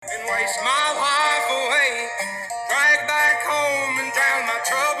chase my life away, drag back home and drown my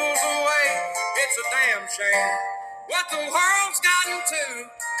troubles away. It's a damn shame what the world's gotten to.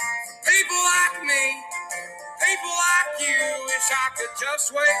 People like me, people like you. Wish I could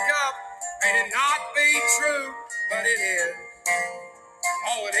just wake up and it not be true, but it is.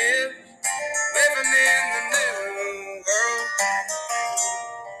 Oh, it is. Living in the new world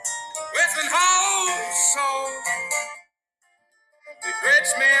with an whole soul. The rich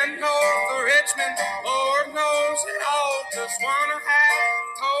men know the rich men, Lord knows it all. Just wanna have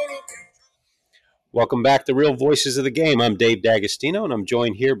total. Welcome back to Real Voices of the Game. I'm Dave Dagostino, and I'm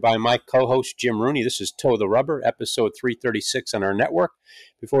joined here by my co-host, Jim Rooney. This is Toe the Rubber, episode 336 on our network.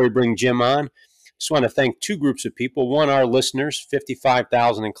 Before we bring Jim on, just want to thank two groups of people. One, our listeners,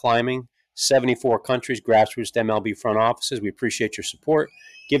 55,000 and climbing, 74 countries, grassroots MLB front offices. We appreciate your support.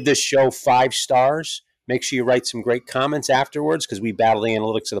 Give this show 5 stars. Make sure you write some great comments afterwards because we battle the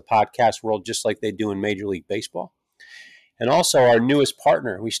analytics of the podcast world just like they do in Major League Baseball. And also our newest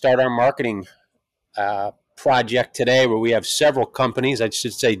partner. We start our marketing project today where we have several companies, I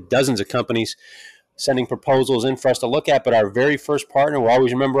should say dozens of companies, sending proposals in for us to look at. But our very first partner, we'll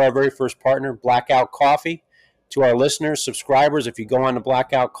always remember our very first partner, Blackout Coffee. To our listeners, subscribers, if you go on to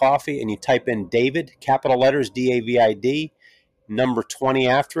Blackout Coffee and you type in David, capital letters, D-A-V-I-D, number 20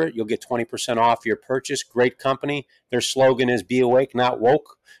 after it, you'll get 20% off your purchase. Great company. Their slogan is be awake, not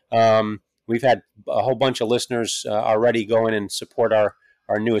woke. We've had a whole bunch of listeners already go in and support our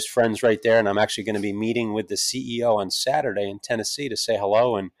newest friends right there. And I'm actually going to be meeting with the CEO on Saturday in Tennessee to say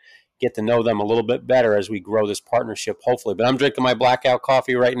hello and get to know them a little bit better as we grow this partnership, hopefully. But I'm drinking my Blackout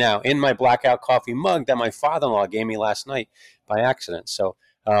Coffee right now in my Blackout Coffee mug that my father-in-law gave me last night by accident. So,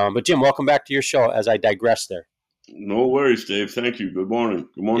 but Jim, welcome back to your show as I digress there. No worries, Dave. Thank you. Good morning.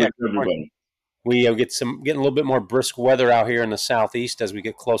 Good morning to everybody. We getting a little bit more brisk weather out here in the southeast as we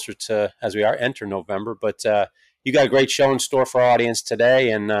get closer to enter November. But you got a great show in store for our audience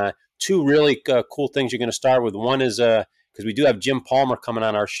today, and two really cool things you're going to start with. One is because we do have Jim Palmer coming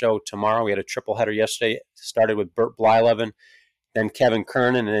on our show tomorrow. We had a triple header yesterday. Started with Bert Blyleven, then Kevin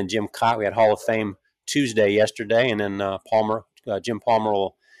Kernan, and then Jim Cott. We had Hall of Fame Tuesday yesterday, and then Jim Palmer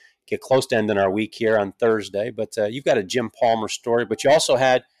will get close to ending our week here on Thursday. But you've got a Jim Palmer story. But you also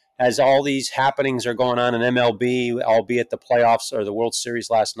had, as all these happenings are going on in MLB, albeit the playoffs or the World Series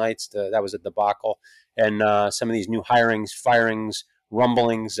last night, that was a debacle. And some of these new hirings, firings,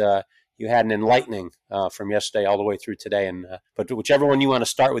 rumblings, you had an enlightening from yesterday all the way through today. And but whichever one you want to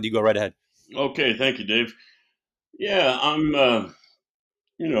start with, you go right ahead. Okay, thank you, Dave. Yeah, I'm a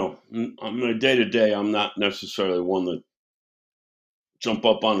day-to-day, I'm not necessarily one that jump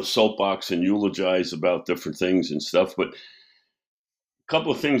up on a soapbox and eulogize about different things and stuff. But a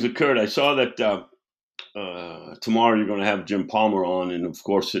couple of things occurred. I saw that tomorrow you're going to have Jim Palmer on. And, of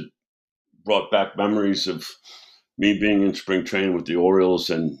course, it brought back memories of me being in spring training with the Orioles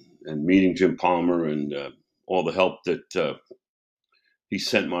and meeting Jim Palmer and all the help that he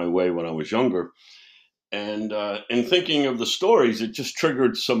sent my way when I was younger. And in thinking of the stories, it just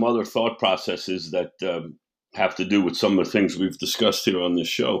triggered some other thought processes that have to do with some of the things we've discussed here on this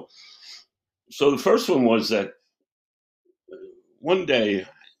show. So the first one was that one day,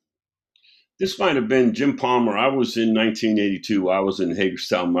 this might have been Jim Palmer. I was in 1982. I was in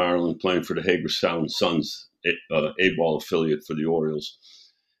Hagerstown, Maryland, playing for the Hagerstown Suns, A-ball affiliate for the Orioles.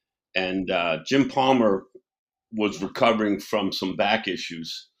 And Jim Palmer was recovering from some back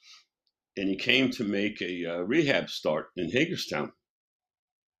issues, and he came to make a rehab start in Hagerstown.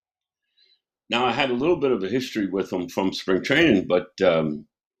 Now, I had a little bit of a history with him from spring training, but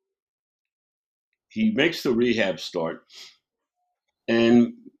he makes the rehab start.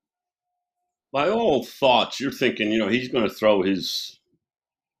 And by all thoughts, you're thinking, he's going to throw his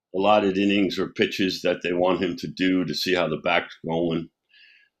allotted innings or pitches that they want him to do to see how the back's going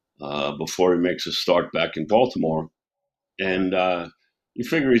before he makes a start back in Baltimore. And you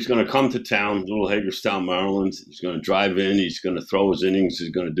figure he's going to come to town, little Hagerstown, Maryland. He's going to drive in. He's going to throw his innings. He's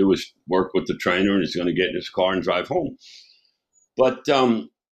going to do his work with the trainer, and he's going to get in his car and drive home. But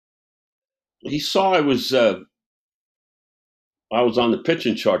he saw I was on the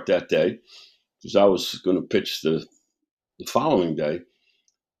pitching chart that day because I was going to pitch the following day.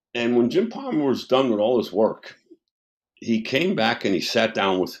 And when Jim Palmer was done with all his work, he came back and he sat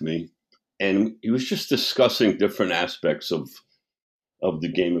down with me, and he was just discussing different aspects of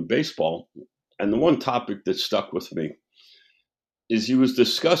the game of baseball. And the one topic that stuck with me is he was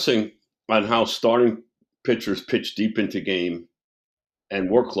discussing on how starting pitchers pitch deep into game and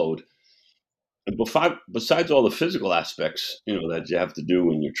workload. And besides all the physical aspects, that you have to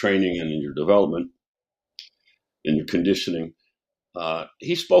do in your training and in your development, in your conditioning,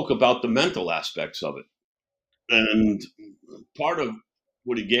 he spoke about the mental aspects of it. And part of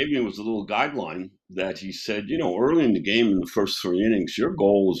what he gave me was a little guideline that he said, early in the game, in the first three innings, your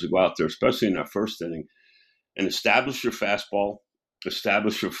goal is to go out there, especially in that first inning, and establish your fastball,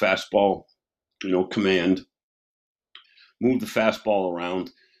 command, move the fastball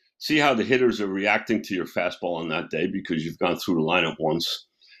around, see how the hitters are reacting to your fastball on that day because you've gone through the lineup once,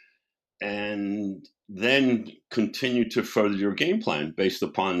 and then continue to further your game plan based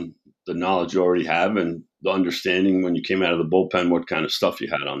upon the knowledge you already have and the understanding when you came out of the bullpen what kind of stuff you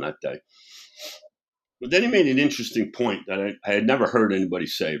had on that day. But then he made an interesting point that I had never heard anybody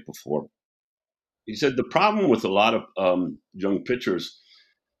say before. He said the problem with a lot of young pitchers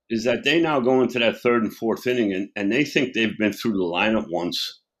is that they now go into that third and fourth inning and they think they've been through the lineup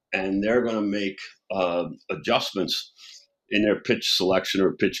once and they're going to make adjustments in their pitch selection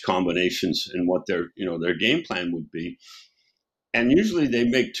or pitch combinations and what their game plan would be. And usually they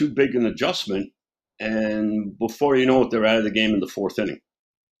make too big an adjustment, and before you know it, they're out of the game in the fourth inning.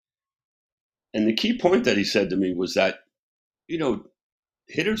 And the key point that he said to me was that,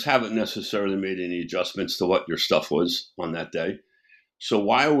 hitters haven't necessarily made any adjustments to what your stuff was on that day. So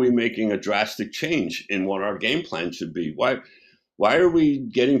why are we making a drastic change in what our game plan should be? Why are we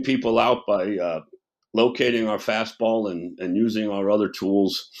getting people out by locating our fastball and using our other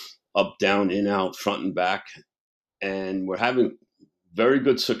tools, up, down, in, out, front, and back? And we're having very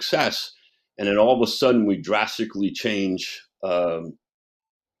good success. And then all of a sudden we drastically change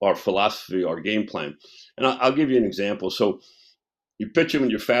our philosophy, our game plan. And I'll give you an example. So you pitch him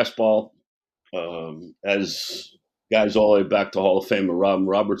with your fastball, as guys all the way back to Hall of Famer Robin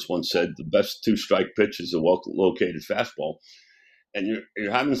Roberts once said, the best two-strike pitch is a well-located fastball. And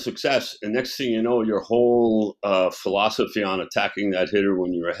you're having success. And next thing you know, your whole philosophy on attacking that hitter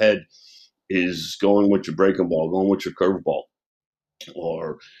when you're ahead is going with your breaking ball, going with your curveball.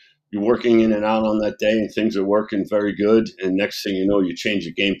 Or you're working in and out on that day and things are working very good. And next thing you know, you change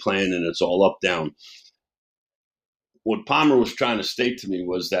your game plan and it's all up, down. What Palmer was trying to state to me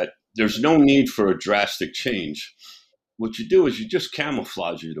was that there's no need for a drastic change. What you do is you just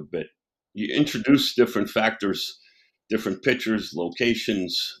camouflage it a bit. You introduce different factors, different pitchers,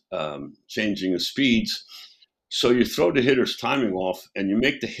 locations, changing the speeds. So you throw the hitter's timing off and you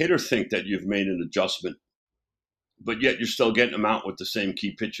make the hitter think that you've made an adjustment, but yet you're still getting them out with the same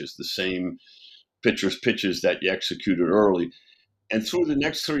key pitches, the same pitcher's pitches that you executed early. And through the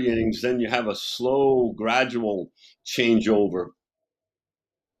next three innings, then you have a slow, gradual changeover.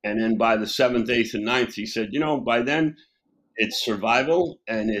 And then by the seventh, eighth, and ninth, he said, by then it's survival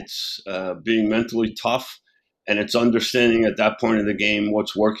and it's being mentally tough. And it's understanding at that point of the game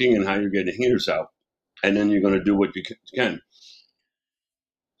what's working and how you're getting hitters out. And then you're going to do what you can.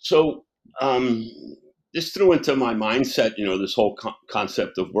 So this threw into my mindset, this whole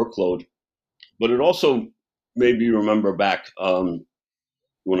concept of workload. But it also made me remember back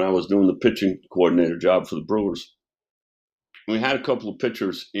when I was doing the pitching coordinator job for the Brewers. We had a couple of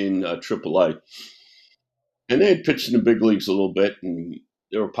pitchers in AAA. And they had pitched in the big leagues a little bit, and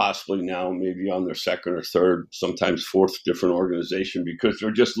they were possibly now maybe on their second or third, sometimes fourth different organization because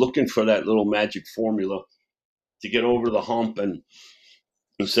they're just looking for that little magic formula to get over the hump. And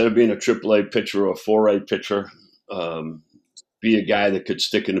instead of being a AAA pitcher or a 4A pitcher, be a guy that could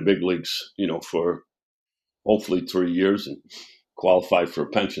stick in the big leagues, for hopefully 3 years and qualify for a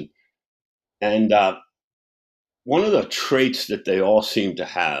pension. And one of the traits that they all seem to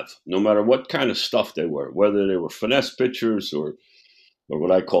have, no matter what kind of stuff they were, whether they were finesse pitchers or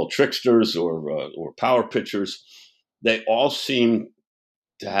what I call tricksters or power pitchers, they all seem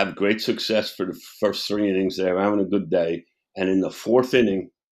to have great success for the first three innings. They were having a good day. And in the fourth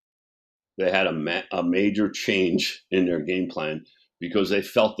inning, they had a major change in their game plan because they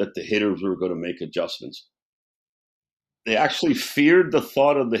felt that the hitters were going to make adjustments. They actually feared the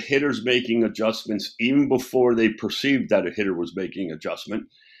thought of the hitters making adjustments even before they perceived that a hitter was making adjustment.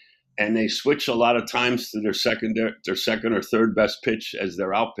 And they switch a lot of times to their second or third best pitch as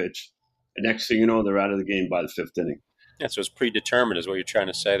their out pitch. And next thing you know, they're out of the game by the fifth inning. Yeah, so it's predetermined is what you're trying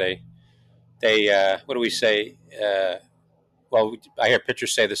to say. They what do we say? Well, I hear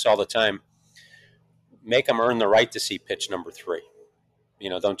pitchers say this all the time. Make them earn the right to see pitch number 3.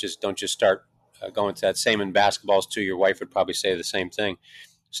 Don't just start going to that. Same in basketballs too. Your wife would probably say the same thing.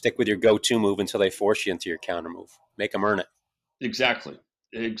 Stick with your go-to move until they force you into your counter move. Make them earn it. Exactly.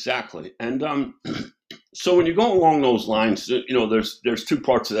 And so when you go along those lines, there's two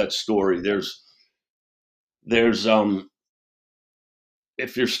parts of that story. There's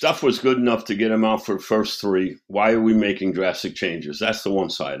if your stuff was good enough to get them out for the first 3, why are we making drastic changes? That's the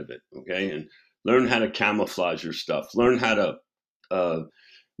one side of it. Okay. And learn how to camouflage your stuff. Learn how to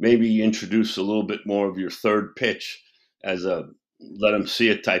Maybe introduce a little bit more of your third pitch as a let them see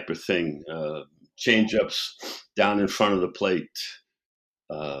it type of thing. Change ups down in front of the plate,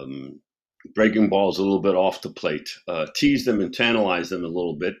 breaking balls a little bit off the plate, tease them and tantalize them a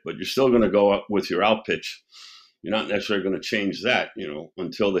little bit, but you're still going to go up with your out pitch. You're not necessarily going to change that,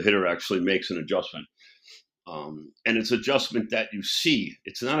 until the hitter actually makes an adjustment. And it's adjustment that you see.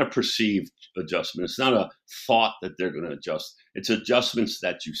 It's not a perceived adjustment. It's not a thought that they're going to adjust. It's adjustments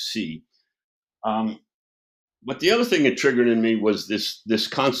that you see. But the other thing it triggered in me was this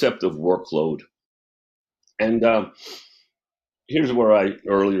concept of workload. And here's where I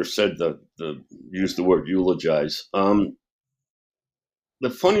earlier said used the word eulogize. The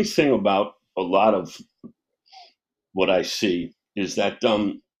funny thing about a lot of what I see is that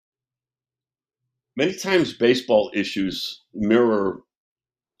many times baseball issues mirror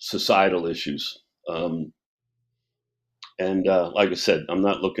societal issues. And like I said, I'm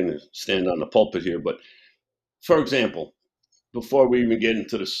not looking to stand on the pulpit here, but for example, before we even get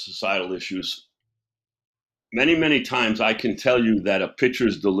into the societal issues, many, many times I can tell you that a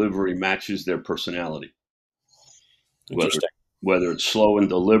pitcher's delivery matches their personality. Whether it's slow and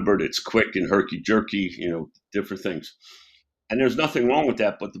deliberate, it's quick and herky-jerky, different things. And there's nothing wrong with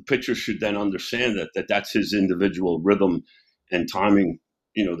that, but the pitcher should then understand that that's his individual rhythm and timing,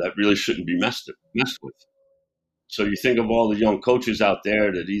 that really shouldn't be messed with. So you think of all the young coaches out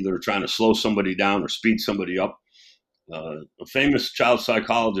there that either are trying to slow somebody down or speed somebody up. A famous child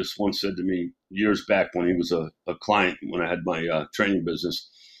psychologist once said to me years back when he was a client, when I had my training business,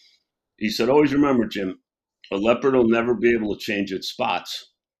 he said, always remember, Jim, a leopard will never be able to change its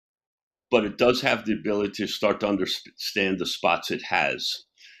spots, but it does have the ability to start to understand the spots it has.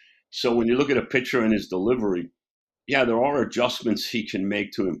 So when you look at a pitcher and his delivery, yeah, there are adjustments he can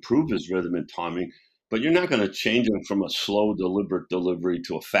make to improve his rhythm and timing, but you're not going to change him from a slow, deliberate delivery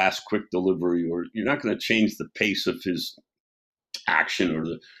to a fast, quick delivery, or you're not going to change the pace of his action or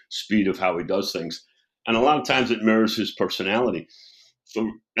the speed of how he does things. And a lot of times it mirrors his personality. So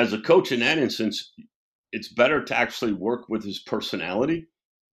as a coach in that instance, it's better to actually work with his personality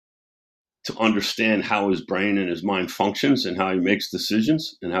to understand how his brain and his mind functions and how he makes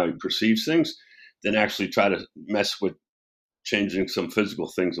decisions and how he perceives things than actually try to mess with changing some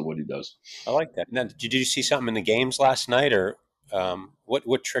physical things of what he does. I like that. Now, did you see something in the games last night, or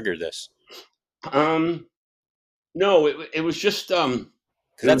what triggered this? No, it was just because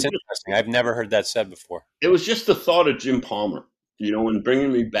that's interesting. I've never heard that said before. It was just the thought of Jim Palmer, and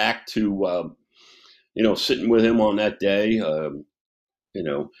bringing me back to sitting with him on that day.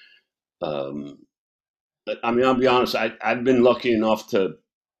 I'll be honest. I've been lucky enough to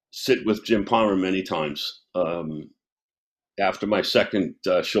sit with Jim Palmer many times. After my second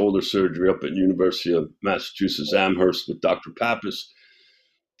shoulder surgery up at University of Massachusetts Amherst with Dr. Pappas,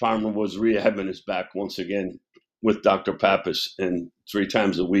 Palmer was rehabbing his back once again with Dr. Pappas, and 3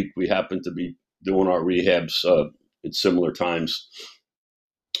 times a week we happened to be doing our rehabs at similar times.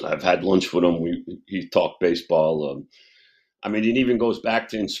 I've had lunch with him. He talked baseball. It even goes back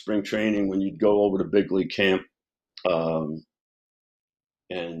to in spring training when you'd go over to big league camp.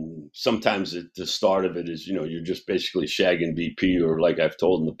 And sometimes the start of it is, you're just basically shagging BP, or like I've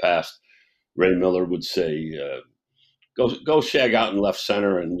told in the past, Ray Miller would say, go shag out in left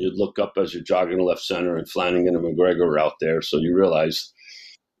center, and you'd look up as you're jogging to left center, and Flanagan and McGregor are out there. So you realize,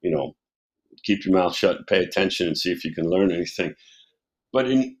 keep your mouth shut and pay attention and see if you can learn anything. But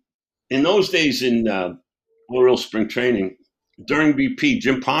in those days in Oriole spring training, during BP,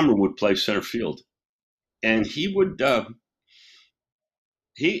 Jim Palmer would play center field, and he would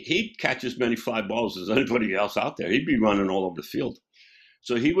he'd catch as many fly balls as anybody else out there. He'd be running all over the field.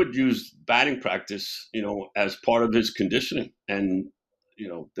 So he would use batting practice, as part of his conditioning. And,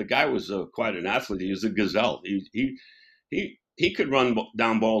 the guy was quite an athlete. He was a gazelle. He could run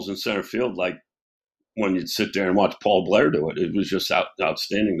down balls in center field like when you'd sit there and watch Paul Blair do it. It was just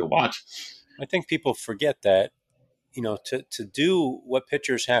outstanding to watch. I think people forget that, to do what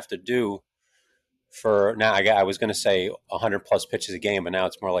pitchers have to do for now. I was going to say 100 plus pitches a game, but now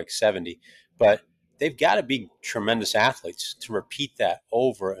it's more like 70. But they've got to be tremendous athletes to repeat that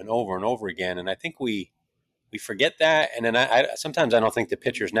over and over and over again. And I think we forget that. And then sometimes I don't think the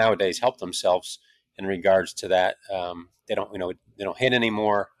pitchers nowadays help themselves in regards to that. They don't hit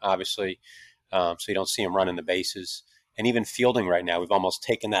anymore, obviously. So you don't see them running the bases. And even fielding right now, we've almost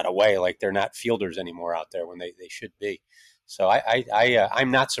taken that away. Like they're not fielders anymore out there when they should be. So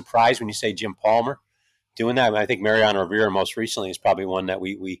I'm not surprised when you say Jim Palmer doing that. I think Mariano Rivera most recently is probably one that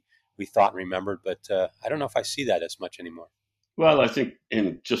we thought and remembered, but I don't know if I see that as much anymore. Well, I think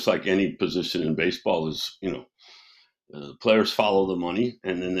in just like any position in baseball is, Players follow the money,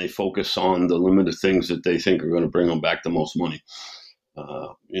 and then they focus on the limited things that they think are going to bring them back the most money.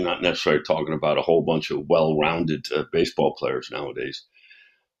 You're not necessarily talking about a whole bunch of well-rounded baseball players nowadays.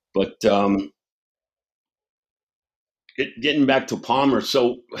 But getting back to Palmer,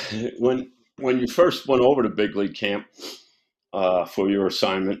 so when you first went over to big league camp for your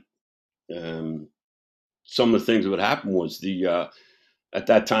assignment, some of the things that would happen was at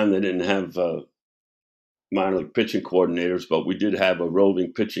that time they didn't have minor league pitching coordinators, but we did have a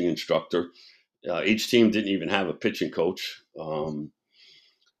roving pitching instructor. Each team didn't even have a pitching coach.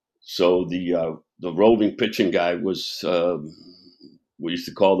 So the roving pitching guy was we used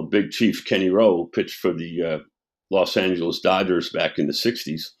to call the Big Chief, Kenny Rowe, pitched for the Los Angeles Dodgers back in the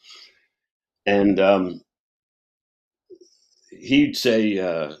 60s. And he'd say,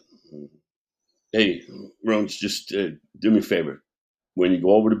 hey, Rones, just do me a favor. When you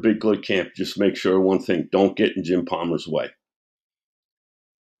go over to big league camp, just make sure one thing, don't get in Jim Palmer's way.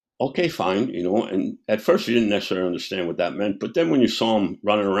 Okay, fine, and at first you didn't necessarily understand what that meant, but then when you saw him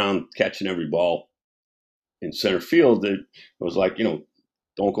running around catching every ball in center field, it was like, don't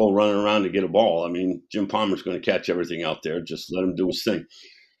go running around to get a ball. I mean, Jim Palmer's going to catch everything out there. Just let him do his thing.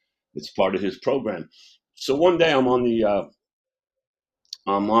 It's part of his program. So one day I'm on the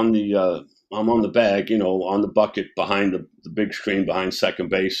bag, on the bucket behind the big screen behind second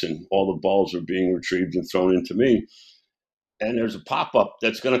base, and all the balls are being retrieved and thrown into me. And there's a pop-up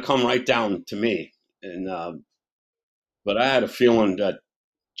that's going to come right down to me. And but I had a feeling that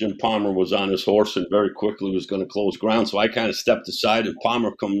Jim Palmer was on his horse and very quickly was going to close ground. So I kind of stepped aside, and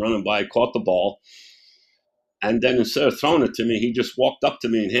Palmer come running by, caught the ball. And then instead of throwing it to me, he just walked up to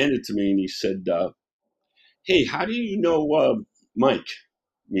me and handed it to me. And he said, hey, how do you know Mike,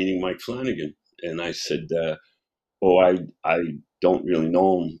 meaning Mike Flanagan? And I said, I don't really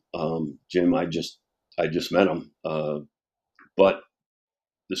know him, Jim. I just met him. But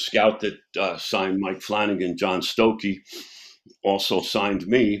the scout that signed Mike Flanagan, John Stokey, also signed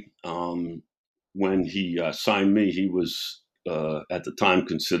me. When he signed me, he was at the time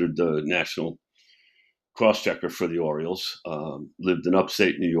considered the national cross-checker for the Orioles. Lived in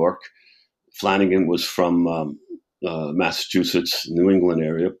upstate New York. Flanagan was from Massachusetts, New England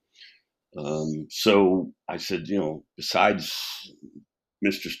area. So I said, besides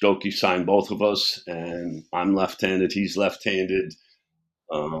Mr. Stokey signed both of us, and I'm left-handed, he's left-handed.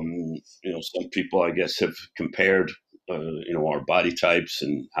 Some people, I guess, have compared, our body types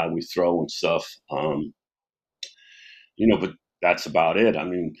and how we throw and stuff. But that's about it. I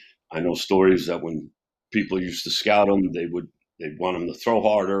mean, I know stories that when people used to scout him, they'd want him to throw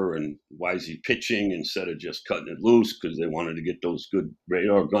harder, and why is he pitching instead of just cutting it loose, because they wanted to get those good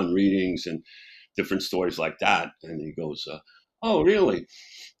radar gun readings and different stories like that. And he goes, oh, really?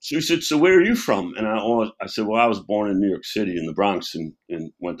 So he said, so where are you from? And I said, well, I was born in New York City in the Bronx and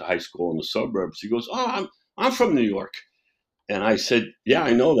went to high school in the suburbs. He goes, oh, I'm from New York. And I said, yeah,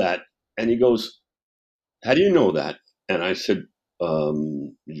 I know that. And he goes, how do you know that? And I said,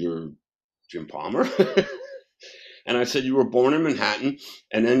 you're Jim Palmer? And I said, you were born in Manhattan,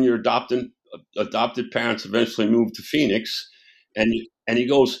 and then your adopted parents eventually moved to Phoenix. And he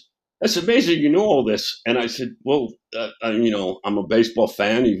goes, that's amazing, you know all this. And I said, well, I'm a baseball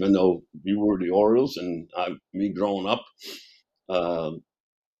fan, even though you were the Orioles, and me growing up, I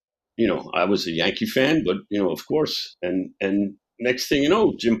was a Yankee fan, but, of course. And next thing you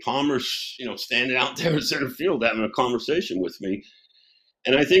know, Jim Palmer's, standing out there in center field having a conversation with me.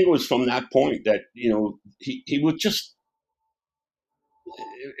 And I think it was from that point that, he would just,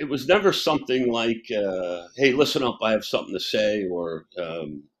 it was never something like, hey, listen up, I have something to say, or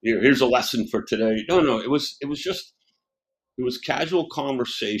here's a lesson for today. No, it was casual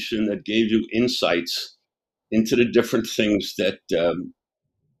conversation that gave you insights into the different things that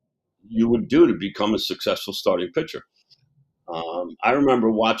you would do to become a successful starting pitcher. I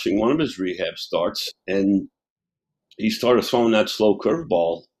remember watching one of his rehab starts, and he started throwing that slow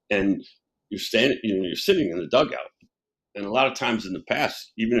curveball, and you're sitting in the dugout. And a lot of times in the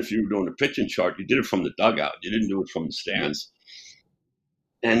past, even if you were doing a pitching chart, you did it from the dugout. You didn't do it from the stands.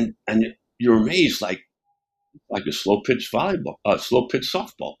 And you're amazed, like a slow pitch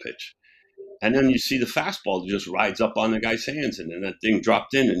softball pitch. And then you see the fastball just rides up on the guy's hands, and then that thing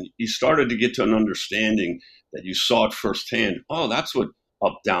dropped in, and you started to get to an understanding that you saw it firsthand. Oh, that's what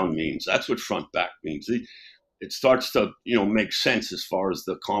up down means. That's what front back means. It starts to make sense as far as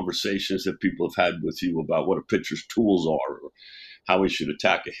the conversations that people have had with you about what a pitcher's tools are, or how he should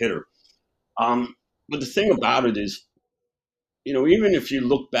attack a hitter. But the thing about it is, even if you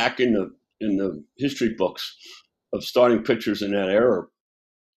look back in the history books of starting pitchers in that era,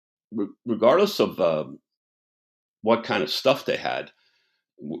 regardless of what kind of stuff they had.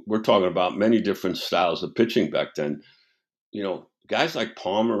 We're talking about many different styles of pitching back then. Guys like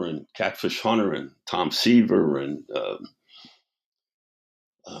Palmer and Catfish Hunter and Tom Seaver and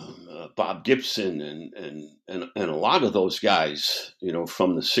Bob Gibson and a lot of those guys,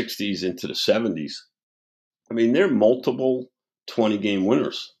 from the 60s into the 70s. I mean, they're multiple 20-game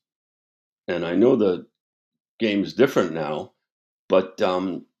winners. And I know the game is different now, but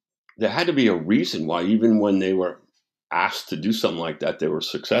there had to be a reason why, even when they were asked to do something like that, they were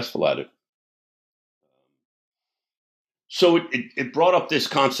successful at it. So it brought up this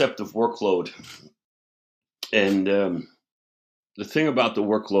concept of workload. And the thing about the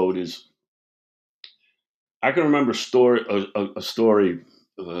workload is, I can remember a story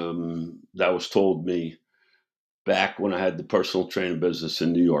that was told me back when I had the personal training business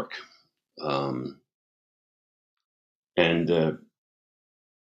in New York. And the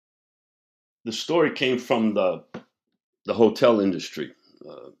story came from the hotel industry,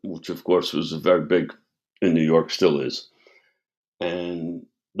 which of course was very big in New York, still is. And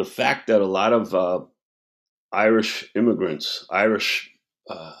the fact that a lot of Irish immigrants, Irish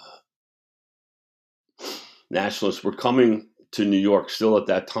nationalists were coming to New York still at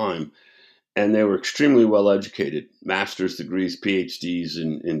that time, and they were extremely well educated, master's degrees, PhDs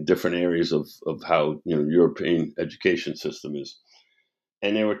in different areas of how European education system is.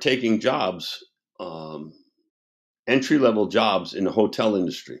 And they were taking jobs, entry-level jobs in the hotel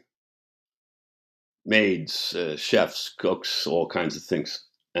industry. Maids, chefs, cooks, all kinds of things.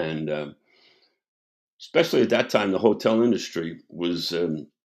 And especially at that time, the hotel industry was,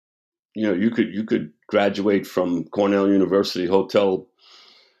 you could graduate from Cornell University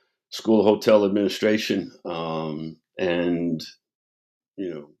School of Hotel Administration, and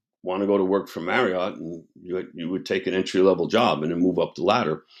want to go to work for Marriott, and you would take an entry-level job and then move up the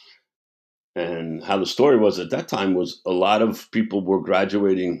ladder. And how the story was at that time was a lot of people were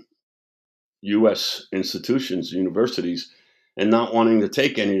graduating U.S. institutions, universities, and not wanting to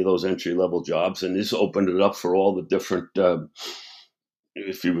take any of those entry-level jobs. And this opened it up for all the different,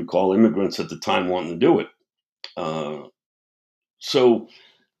 if you would call immigrants at the time, wanting to do it. So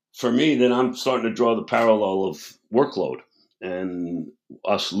for me, then I'm starting to draw the parallel of workload and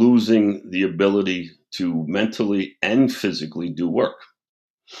us losing the ability to mentally and physically do work.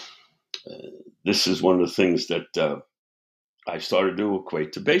 This is one of the things that I started to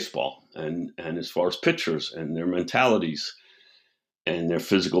equate to baseball, and as far as pitchers and their mentalities and their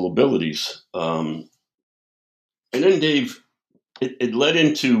physical abilities. And then, Dave, it led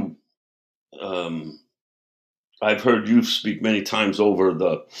into, I've heard you speak many times over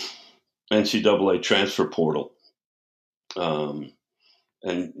the NCAA transfer portal.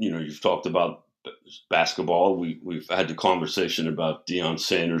 And, you've talked about basketball. We've had the conversation about Deion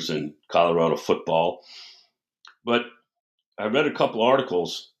Sanders and Colorado football. But I read a couple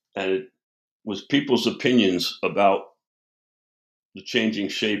articles, and it was people's opinions about the changing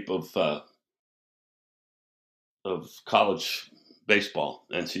shape of college baseball,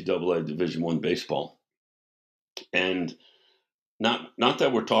 NCAA Division I baseball. And not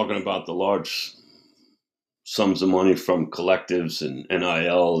that we're talking about the large sums of money from collectives and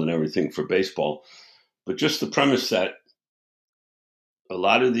NIL and everything for baseball, but just the premise that a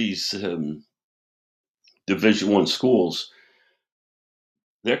lot of these Division I schools,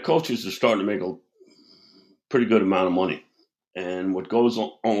 their coaches are starting to make a pretty good amount of money. And what goes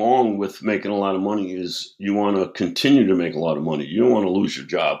along with making a lot of money is you want to continue to make a lot of money. You don't want to lose your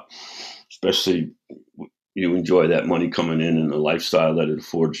job, especially you enjoy that money coming in and the lifestyle that it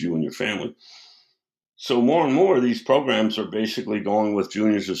affords you and your family. So more and more of these programs are basically going with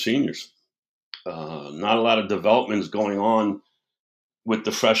juniors or seniors. Not a lot of development is going on with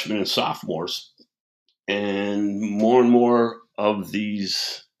the freshmen and sophomores. And more of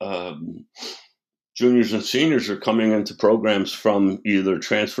these juniors and seniors are coming into programs from either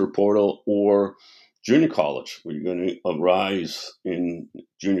transfer portal or junior college, where you're going to rise in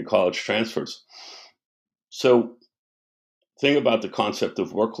junior college transfers. So think about the concept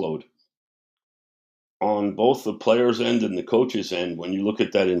of workload. On both the player's end and the coach's end, when you look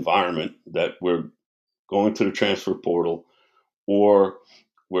at that environment that we're going to the transfer portal or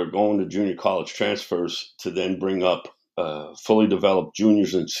we're going to junior college transfers to then bring up fully developed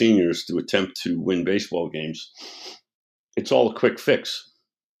juniors and seniors to attempt to win baseball games, it's all a quick fix.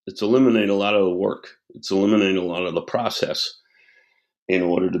 It's eliminating a lot of the work. It's eliminating a lot of the process in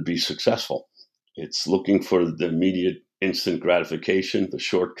order to be successful. It's looking for the immediate instant gratification, the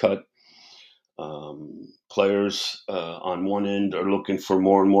shortcut. Players on one end are looking for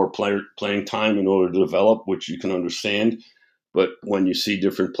more and more playing time in order to develop, which you can understand. But when you see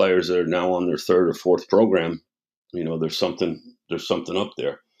different players that are now on their third or fourth program, there's something up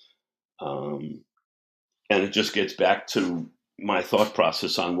there. And it just gets back to my thought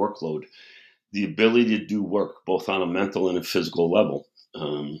process on workload, the ability to do work both on a mental and a physical level.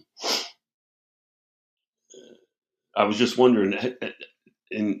 I was just wondering,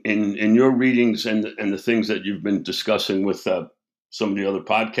 in your readings and the things that you've been discussing with some of the other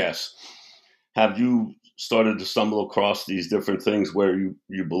podcasts, have you started to stumble across these different things where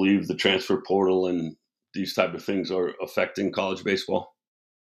you believe the transfer portal and these type of things are affecting college baseball?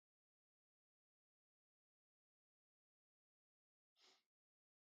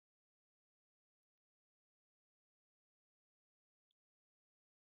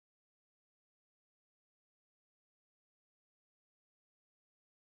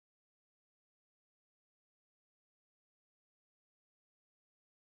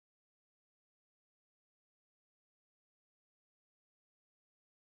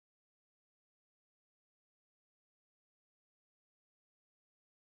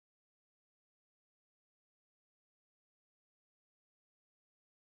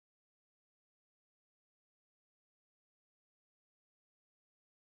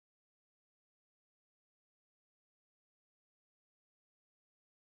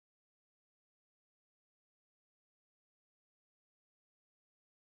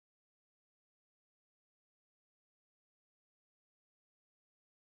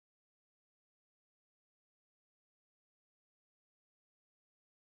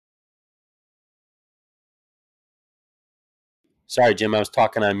 Sorry, Jim, I was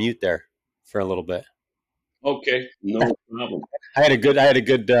talking on mute there for a little bit. Okay, no problem. I had a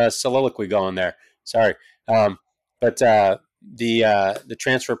good soliloquy going there. Sorry, but the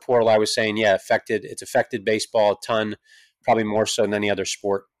transfer portal, I was saying, yeah, it's affected baseball a ton, probably more so than any other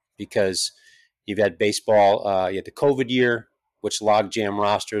sport, because you've had baseball. You had the COVID year, which logjam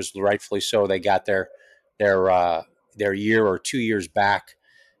rosters, rightfully so. They got their their year or 2 years back.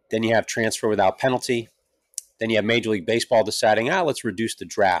 Then you have transfer without penalty. Then you have Major League Baseball deciding, let's reduce the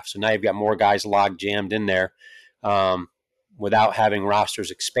draft. So now you've got more guys log jammed in there um, without having rosters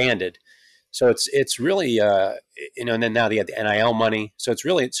expanded. So it's really and then now they have the NIL money. So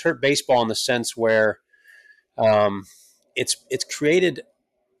it's hurt baseball in the sense where it's created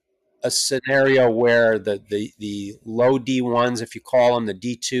a scenario where the low D1s, if you call them the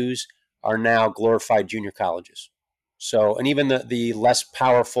D2s, are now glorified junior colleges. So and even the less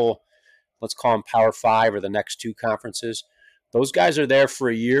powerful, let's call them Power Five or the next two conferences, those guys are there for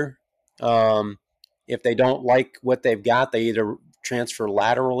a year. If they don't like what they've got, they either transfer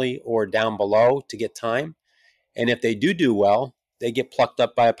laterally or down below to get time. And if they do well, they get plucked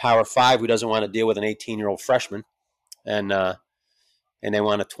up by a Power Five who doesn't want to deal with an 18-year-old freshman, and and they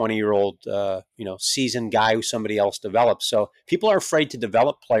want a 20-year-old seasoned guy who somebody else develops. So people are afraid to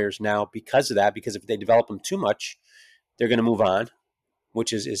develop players now because of that. Because if they develop them too much, they're going to move on,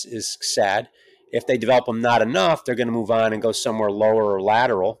 which is sad. If they develop them not enough, they're going to move on and go somewhere lower or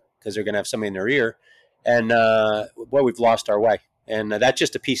lateral because they're going to have somebody in their ear. And, we've lost our way. And that's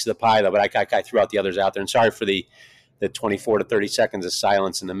just a piece of the pie, though. But I threw out the others out there. And sorry for the 24 to 30 seconds of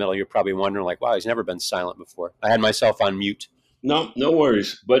silence in the middle. You're probably wondering, like, wow, he's never been silent before. I had myself on mute. No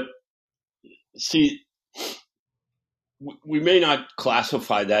worries. But see, we may not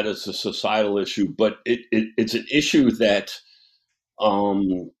classify that as a societal issue, but it's an issue that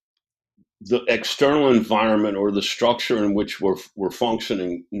the external environment or the structure in which we're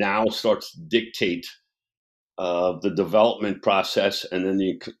functioning now starts to dictate the development process and then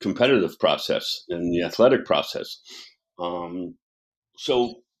the competitive process and the athletic process.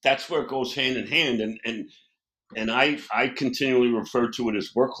 So that's where it goes hand in hand. And I continually refer to it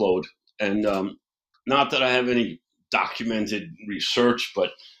as workload. And not that I have any documented research, but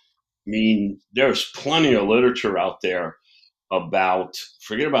I mean, there's plenty of literature out there about,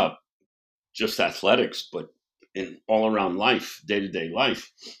 forget about just athletics, but in all around life, day-to-day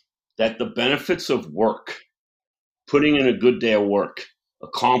life, that the benefits of work, putting in a good day of work,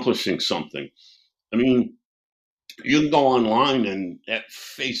 accomplishing something. I mean, you can go online and at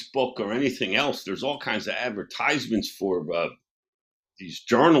Facebook or anything else, there's all kinds of advertisements for these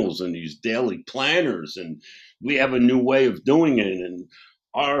journals and these daily planners, and we have a new way of doing it. And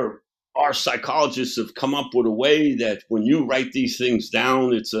our psychologists have come up with a way that when you write these things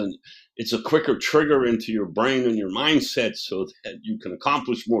down, it's a quicker trigger into your brain and your mindset so that you can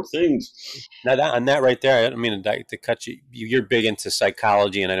accomplish more things. Now that right there, I don't mean to cut you. You're big into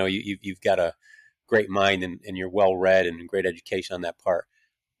psychology, and I know you've got a great mind and you're well read and great education on that part.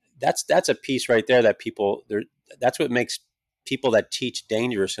 That's a piece right there that that's what makes people that teach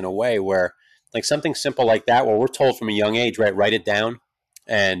dangerous in a way, where like something simple like that, where we're told from a young age, right, write it down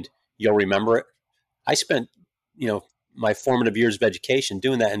and you'll remember it. I spent my formative years of education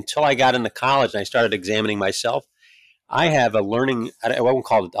doing that until I got into college and I started examining myself. I have a learning, I won't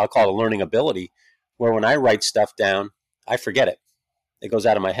call it, I'll call it a learning ability, where when I write stuff down, I forget it. It goes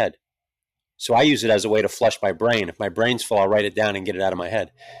out of my head. So I use it as a way to flush my brain. If my brain's full, I'll write it down and get it out of my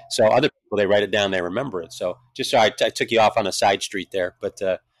head. So other people, they write it down, they remember it. So just so I took you off on a side street there, but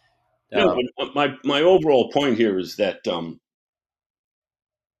No, but my overall point here is that on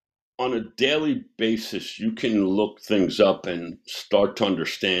a daily basis, you can look things up and start to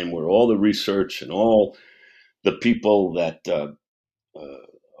understand where all the research and all the people that are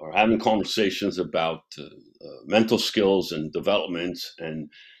having conversations about mental skills and development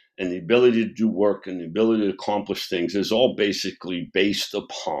and the ability to do work and the ability to accomplish things is all basically based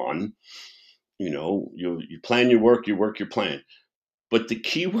upon, you plan your work, you work your plan. But the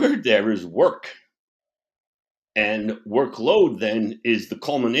key word there is work. And workload then is the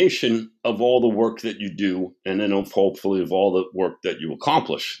culmination of all the work that you do, and then hopefully of all the work that you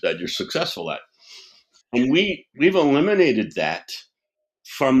accomplish, that you're successful at. And we've eliminated that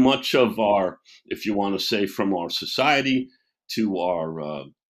from much of our, if you want to say, from our society to our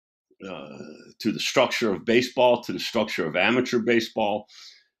to the structure of baseball, to the structure of amateur baseball,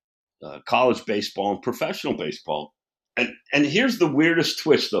 college baseball, and professional baseball. And here's the weirdest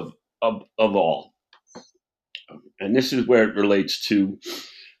twist of all. And this is where it relates to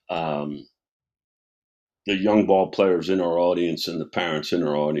the young ball players in our audience and the parents in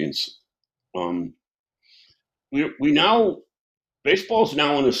our audience. We now, baseball's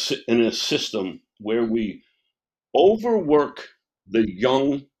now in a system where we overwork the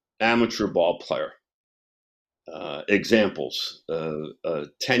young amateur ball player. Examples: a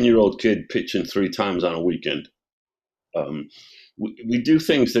 10-year-old kid pitching 3 times on a weekend. We do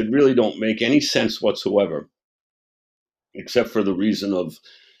things that really don't make any sense whatsoever, except for the reason of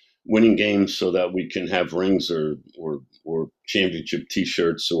winning games so that we can have rings or championship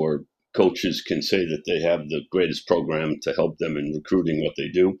T-shirts, or coaches can say that they have the greatest program to help them in recruiting what they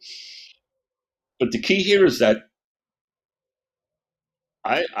do. But the key here is that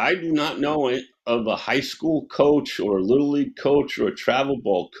I do not know of a high school coach or a little league coach or a travel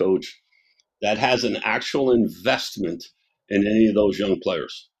ball coach that has an actual investment in any of those young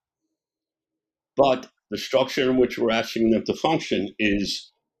players. But the structure in which we're asking them to function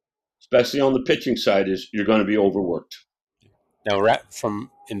is, especially on the pitching side, is you're going to be overworked. now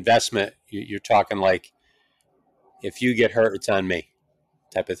from investment, you're talking like if you get hurt, it's on me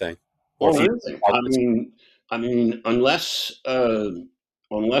type of thing. Or Well, if you, anything. I mean, unless in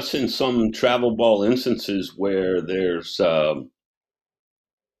some travel ball instances where there's the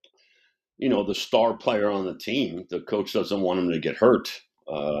star player on the team, the coach doesn't want him to get hurt,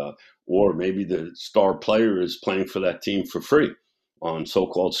 or maybe the star player is playing for that team for free on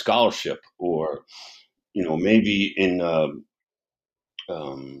so-called scholarship, or maybe in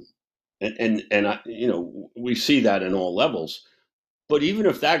we see that in all levels. But even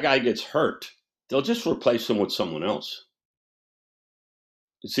if that guy gets hurt, they'll just replace him with someone else.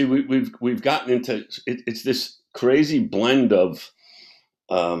 See, we've gotten into it, it's this crazy blend of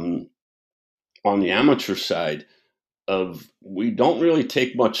on the amateur side of, we don't really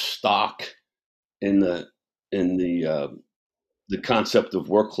take much stock in the concept of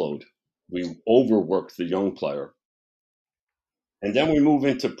workload. We overwork the young player, and then we move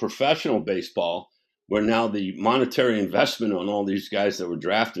into professional baseball, where now the monetary investment on all these guys that were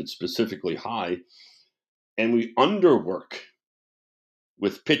drafted specifically high, and we underwork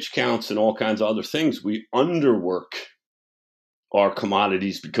with pitch counts and all kinds of other things. We underwork our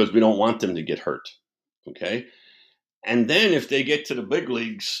commodities because we don't want them to get hurt. Okay. And then if they get to the big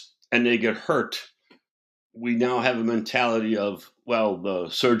leagues and they get hurt, we now have a mentality of, well, the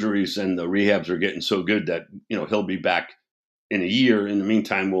surgeries and the rehabs are getting so good that, he'll be back in a year. In the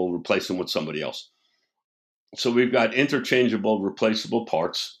meantime, we'll replace him with somebody else. So we've got interchangeable, replaceable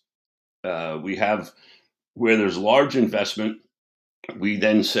parts. We have, where there's large investment, we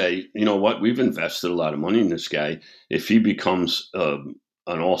then say, you know what, we've invested a lot of money in this guy. If he becomes an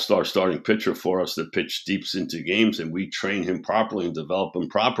all-star starting pitcher for us that pitch deep into games, and we train him properly and develop him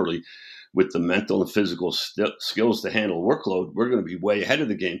properly with the mental and physical skills to handle workload, we're going to be way ahead of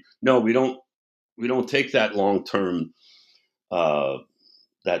the game. No, we don't take that long-term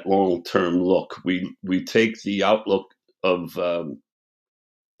look. We take the outlook of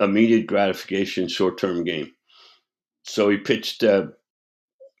immediate gratification, short-term gain. So he pitched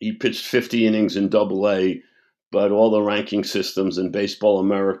 50 innings in Double-A, but all the ranking systems in Baseball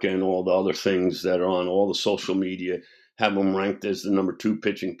America and all the other things that are on all the social media have him ranked as the number 2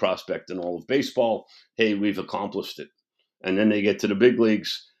 pitching prospect in all of baseball. Hey, we've accomplished it. And then they get to the big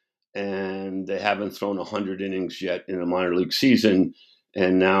leagues, and they haven't thrown 100 innings yet in a minor league season.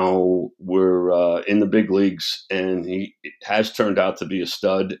 And now we're in the big leagues, and he has turned out to be a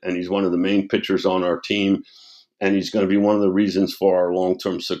stud, and he's one of the main pitchers on our team, and he's going to be one of the reasons for our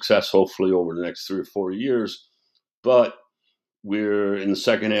long-term success, hopefully over the next 3 or 4 years. But we're in the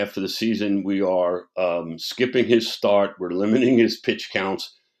second half of the season. We are skipping his start. We're limiting his pitch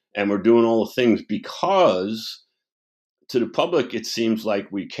counts, and we're doing all the things because to the public, it seems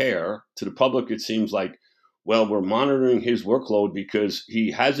like we care. To the public, it seems like, well, we're monitoring his workload because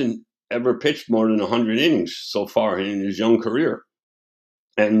he hasn't ever pitched more than 100 innings so far in his young career.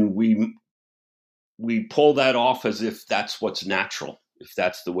 And we pull that off as if that's what's natural, if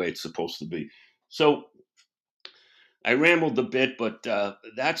that's the way it's supposed to be. So I rambled a bit, but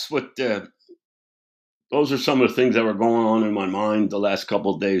that's what those are some of the things that were going on in my mind the last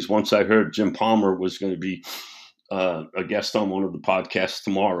couple of days. Once I heard Jim Palmer was going to be a guest on one of the podcasts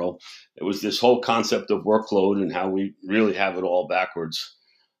tomorrow, it was this whole concept of workload and how we really have it all backwards.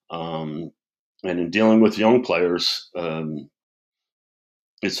 And in dealing with young players,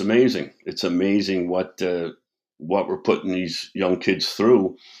 it's amazing. It's amazing what we're putting these young kids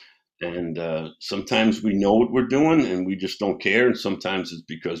through. And sometimes we know what we're doing and we just don't care. And sometimes it's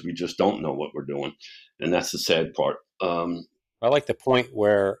because we just don't know what we're doing. And that's the sad part. I like the point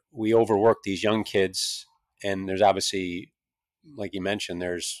where we overwork these young kids, and there's obviously, like you mentioned,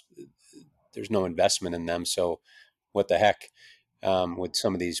 there's no investment in them. So what the heck with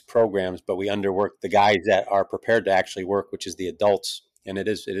some of these programs, but we underwork the guys that are prepared to actually work, which is the adults. And it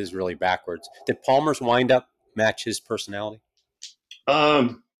is really backwards. Did Palmer's wind up match his personality?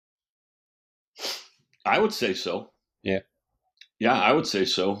 I would say so. Yeah. Yeah, I would say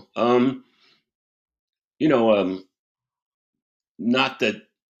so. Not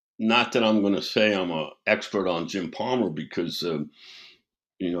that I'm going to say I'm an expert on Jim Palmer because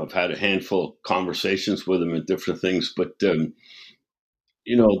I've had a handful of conversations with him and different things, but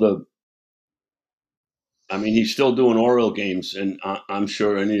he's still doing Oriole games, and I'm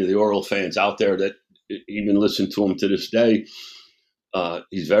sure any of the Oriole fans out there that even listen to him to this day,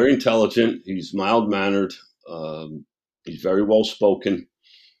 he's very intelligent. He's mild mannered. He's very well spoken.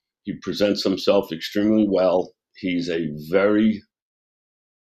 He presents himself extremely well. He's a very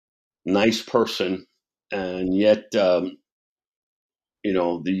nice person, and yet, the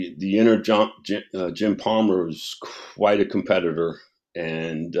inner Jim Palmer is quite a competitor,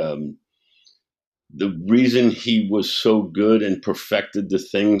 and the reason he was so good and perfected the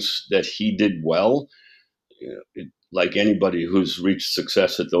things that he did well, like anybody who's reached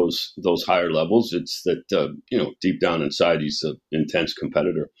success at those higher levels, it's that deep down inside he's an intense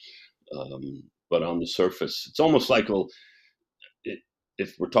competitor. But on the surface, it's almost like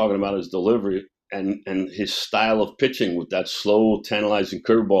if we're talking about his delivery and his style of pitching with that slow, tantalizing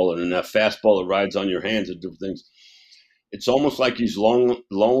curveball and then that fastball that rides on your hands and different things, it's almost like he's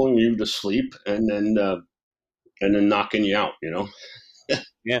lulling you to sleep and then knocking you out.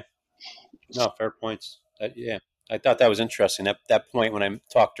 Yeah. No, fair points. Yeah, I thought that was interesting. That point when I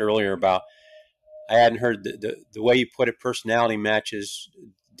talked earlier about, I hadn't heard the way you put it. Personality matches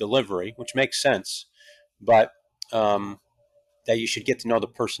delivery, which makes sense, but that you should get to know the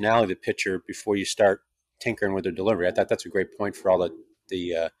personality of the pitcher before you start tinkering with their delivery. I thought that's a great point for all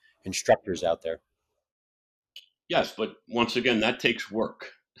the instructors out there. Yes, but once again, that takes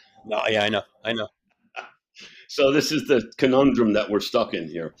work. No, yeah, I know. So this is the conundrum that we're stuck in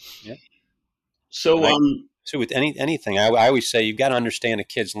here. Yeah. So So with anything, I always say you've got to understand a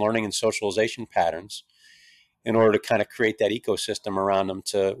kid's learning and socialization patterns in order to kind of create that ecosystem around them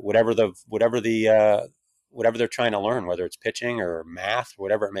to whatever they're trying to learn, whether it's pitching or math, or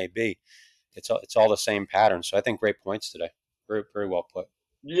whatever it may be. It's all the same pattern. So I think great points today. Very, very well put.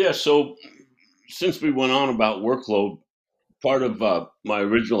 Yeah. So since we went on about workload, part of my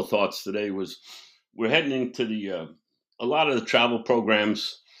original thoughts today was we're heading into a lot of the travel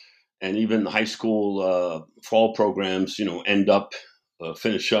programs and even the high school fall programs,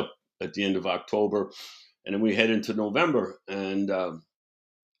 finish up at the end of October. And then we head into November. And,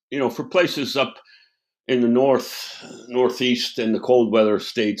 for places up in the northeast and the cold weather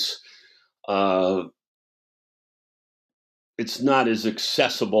states, it's not as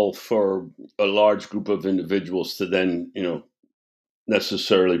accessible for a large group of individuals to then,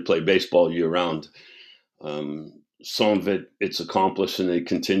 necessarily play baseball year round. Some of it's accomplished and they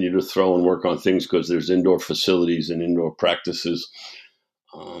continue to throw and work on things because there's indoor facilities and indoor practices.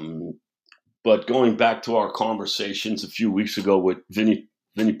 But going back to our conversations a few weeks ago with Vinny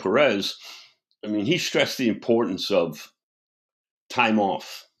Perez, he stressed the importance of time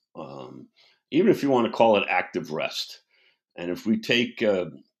off, even if you want to call it active rest. And if we take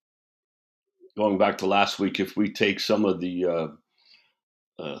going back to last week, if we take some of the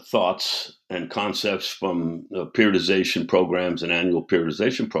thoughts and concepts from periodization programs and annual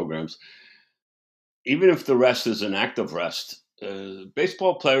periodization programs, even if the rest is an active rest,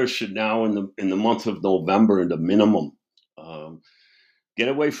 baseball players should now in the month of November, in the minimum, get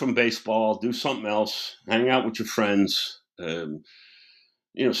away from baseball, do something else, hang out with your friends.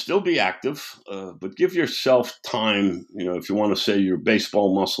 Still be active, but give yourself time. If you want to say your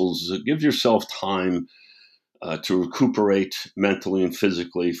baseball muscles, give yourself time to recuperate mentally and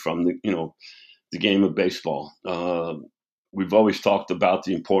physically from the game of baseball. We've always talked about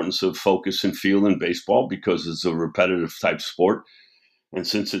the importance of focus and feel in baseball because it's a repetitive type sport. And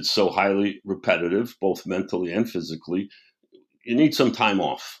since it's so highly repetitive, both mentally and physically, you need some time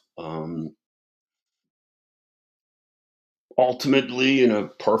off. Ultimately, in a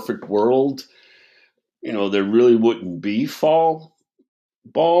perfect world, there really wouldn't be fall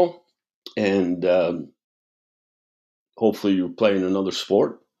ball. And hopefully you're playing another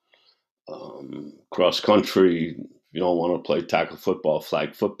sport. Cross country, you don't want to play tackle football,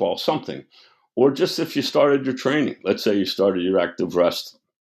 flag football, something. Or just if you started your training, let's say you started your active rest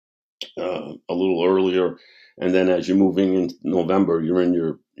a little earlier, and then as you're moving in November, you're in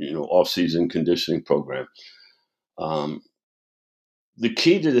your off-season conditioning program. The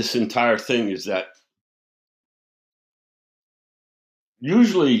key to this entire thing is that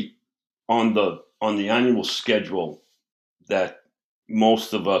usually on the annual schedule that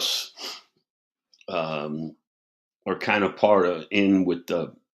most of us are kind of part of with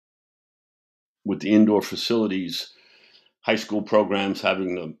the indoor facilities, high school programs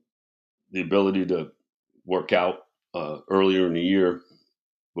having the ability to work out earlier in the year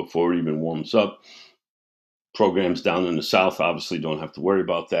before it even warms up. Programs down in the South obviously don't have to worry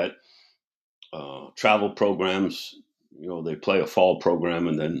about that. Travel programs, they play a fall program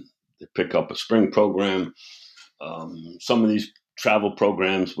and then they pick up a spring program. Some of these travel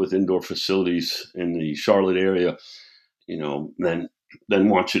programs with indoor facilities in the Charlotte area, then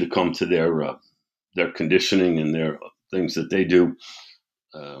want you to come to their conditioning and their things that they do.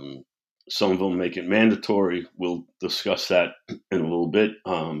 Some of them make it mandatory. We'll discuss that in a little bit.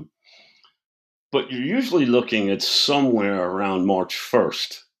 But you're usually looking at somewhere around March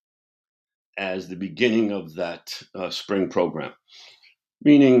 1st as the beginning of that spring program,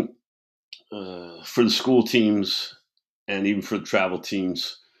 meaning for the school teams and even for the travel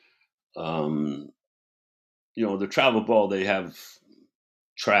teams, the travel ball, they have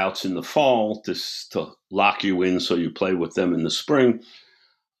tryouts in the fall to lock you in so you play with them in the spring.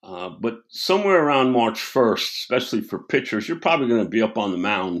 But somewhere around March 1st, especially for pitchers, you're probably going to be up on the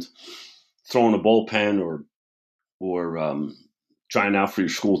mound throwing a bullpen or trying out for your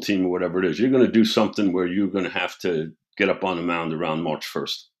school team or whatever it is. You're going to do something where you're going to have to get up on the mound around March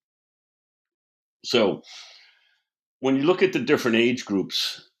 1st. So when you look at the different age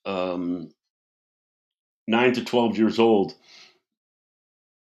groups, 9 to 12 years old,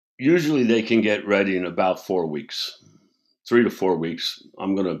 usually they can get ready in about 4 weeks, 3 to 4 weeks.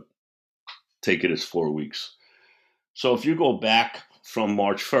 I'm going to take it as 4 weeks. So if you go back from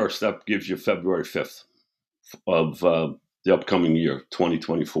March 1st, that gives you February 5th of the upcoming year,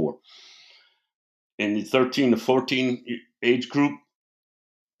 2024. In the 13 to 14 age group,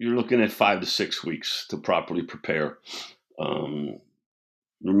 you're looking at 5 to 6 weeks to properly prepare.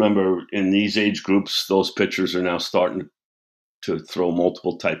 Remember, in these age groups, those pitchers are now starting to throw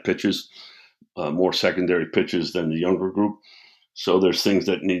multiple type pitches, more secondary pitches than the younger group. So there's things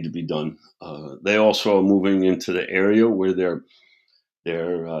that need to be done. They also are moving into the area where their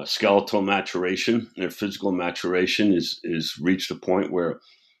skeletal maturation, their physical maturation is reached a point where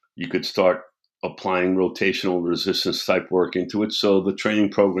you could start applying rotational resistance type work into it. So the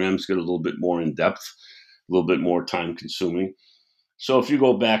training programs get a little bit more in depth, a little bit more time consuming. So if you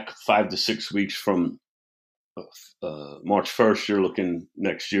go back 5 to 6 weeks from March 1st, you're looking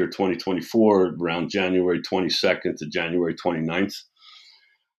next year, 2024, around January 22nd to January 29th.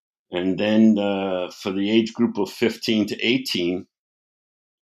 And then for the age group of 15 to 18,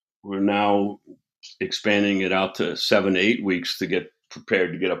 we're now expanding it out to 7 to 8 weeks to get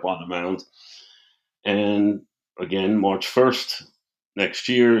prepared to get up on the mound. And again, March 1st next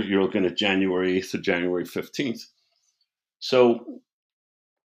year, you're looking at January 8th to January 15th. So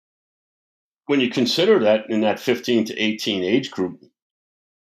when you consider that in that 15 to 18 age group,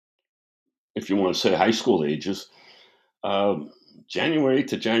 if you want to say high school ages, January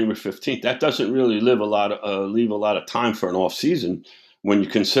to January 15th, that doesn't really leave a lot of time for an off season when you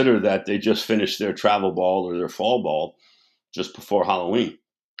consider that they just finished their travel ball or their fall ball just before Halloween.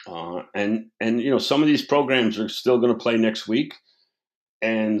 And some of these programs are still going to play next week.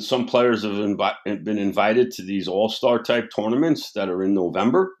 And some players have been invited to these all-star type tournaments that are in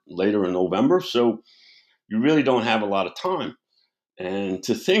November, later in November. So you really don't have a lot of time. And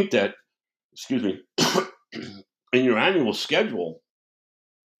to think that, excuse me, in your annual schedule,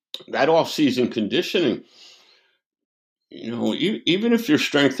 that off-season conditioning, even if your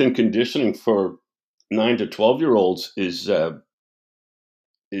strength and conditioning for 9 to 12-year-olds is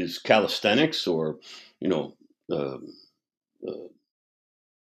calisthenics or, you know, uh, uh,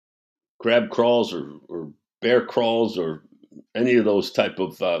 crab crawls or bear crawls or any of those type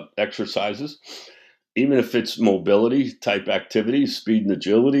of exercises, even if it's mobility type activities, speed and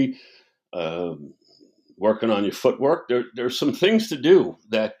agility, uh, working on your footwork, there's some things to do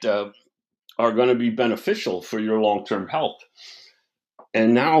that are going to be beneficial for your long-term health.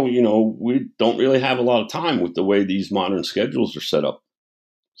 And now, we don't really have a lot of time with the way these modern schedules are set up.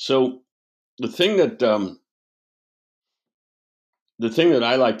 So the thing that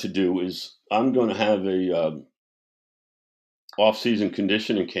I like to do is I'm going to have a off-season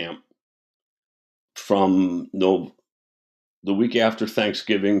conditioning camp from the week after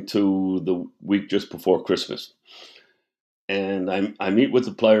Thanksgiving to the week just before Christmas. And I meet with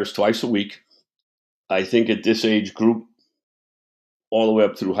the players twice a week. I think at this age group, all the way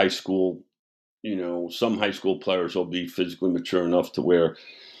up through high school, some high school players will be physically mature enough to where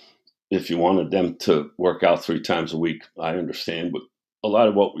if you wanted them to work out 3 times a week, I understand. But a lot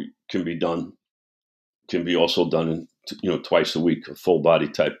of what can be done can be also done in, twice a week, full body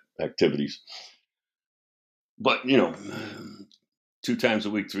type activities. But, 2 times a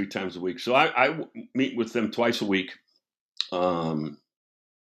week, 3 times a week. So I meet with them twice a week for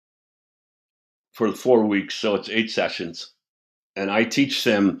the 4 weeks. So it's 8 sessions. And I teach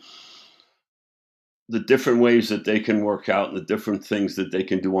them the different ways that they can work out and the different things that they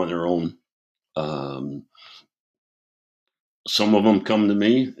can do on their own. Some of them come to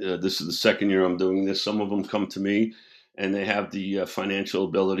me. This is the second year I'm doing this. Some of them come to me and they have the financial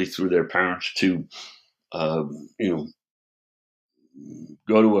ability through their parents to,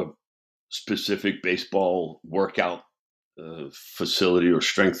 go to a specific baseball workout facility or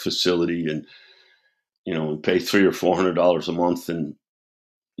strength facility and, pay $300 or $400 a month and,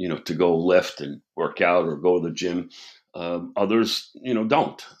 to go lift and work out or go to the gym. Others,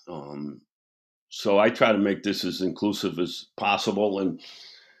 don't. So I try to make this as inclusive as possible.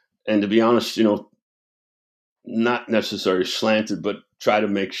 And to be honest, not necessarily slanted, but try to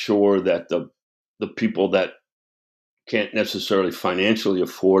make sure that the people that can't necessarily financially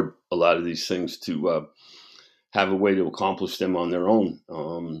afford a lot of these things to have a way to accomplish them on their own.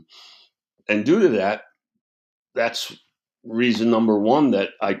 And due to that, that's reason number one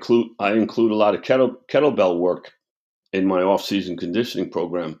that I include a lot of kettlebell work in my off-season conditioning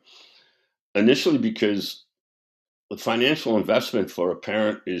program. Initially, because the financial investment for a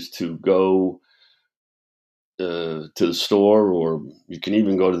parent is to go to the store, or you can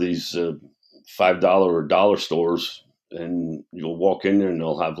even go to these $5 or dollar stores, and you'll walk in there and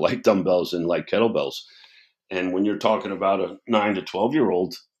they'll have light dumbbells and light kettlebells. And when you're talking about a 9 to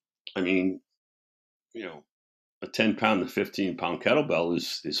 12-year-old, I mean, a 10-pound to 15-pound kettlebell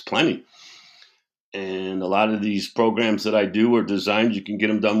is plenty. And a lot of these programs that I do are designed, you can get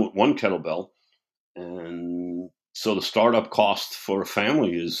them done with one kettlebell. And so the startup cost for a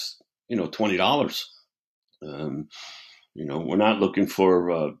family is, $20. We're not looking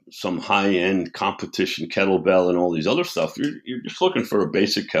for some high-end competition kettlebell and all these other stuff. You're just looking for a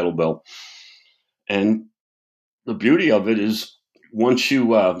basic kettlebell. And the beauty of it is once you,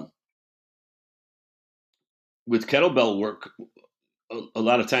 with kettlebell work, a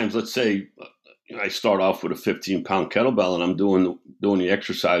lot of times, let's say I start off with a 15-pound kettlebell and I'm doing the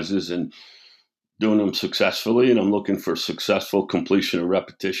exercises and doing them successfully, and I'm looking for successful completion of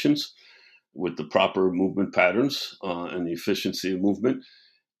repetitions with the proper movement patterns and the efficiency of movement.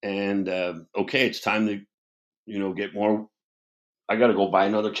 And okay, it's time to get more. I got to go buy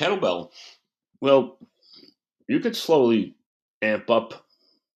another kettlebell. Well, you could slowly amp up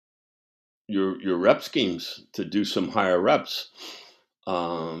your rep schemes to do some higher reps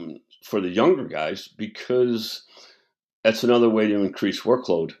for the younger guys, because that's another way to increase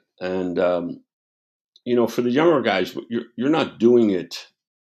workload. And for the younger guys, you're not doing it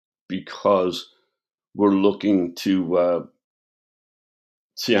because we're looking to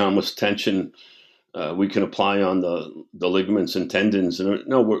see how much tension we can apply on the ligaments and tendons. And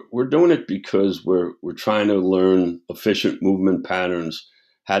no, we're doing it because we're trying to learn efficient movement patterns,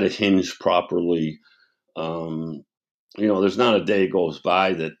 how to hinge properly. There's not a day goes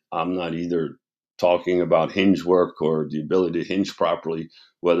by that I'm not either talking about hinge work or the ability to hinge properly,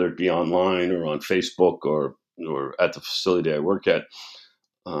 whether it be online or on Facebook or at the facility I work at.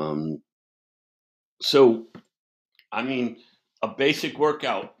 Um, so, I mean, a basic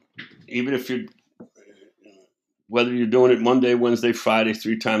workout, even if you're, whether you're doing it Monday, Wednesday, Friday,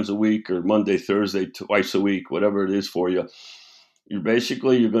 3 times a week, or Monday, Thursday, twice a week, whatever it is for you, you're going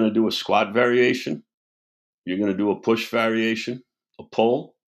to do a squat variation, you're going to do a push variation, a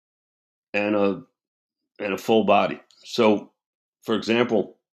pull, and a full body. So, for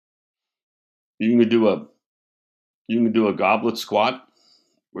example, you can do a goblet squat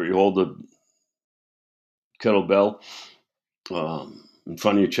where you hold the kettlebell in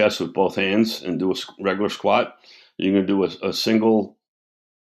front of your chest with both hands and do a regular squat. You can do a single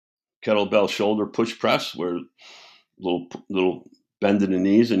kettlebell shoulder push press where little bend in the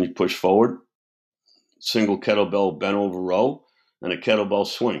knees and you push forward. Single kettlebell bent over row and a kettlebell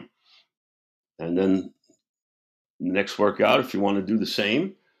swing. And then the next workout, if you want to do the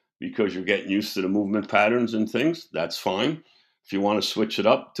same because you're getting used to the movement patterns and things, that's fine. If you want to switch it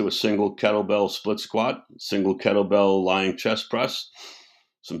up to a single kettlebell split squat, single kettlebell lying chest press,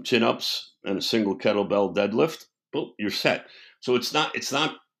 some chin-ups, and a single kettlebell deadlift, boom, you're set. So it's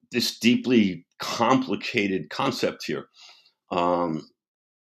not this deeply complicated concept here. In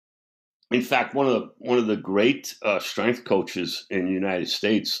fact, one of the great strength coaches in the United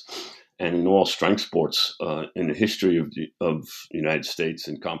States and in all strength sports in the history of the United States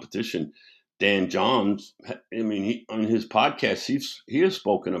and competition, Dan Johns. I mean, on his podcast, he has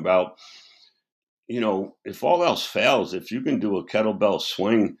spoken about, if all else fails, if you can do a kettlebell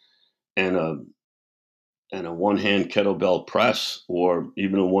swing and a one-hand kettlebell press, or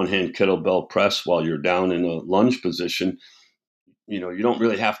even a one-hand kettlebell press while you're down in a lunge position, you don't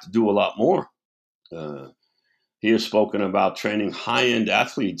really have to do a lot more. He has spoken about training high-end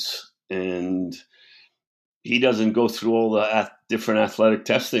athletes, and he doesn't go through all the different athletic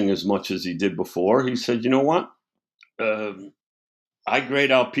testing as much as he did before. He said, you know what? I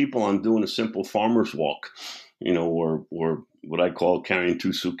grade out people on doing a simple farmer's walk, or what I call carrying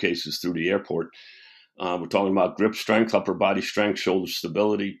 2 suitcases through the airport. We're talking about grip strength, upper body strength, shoulder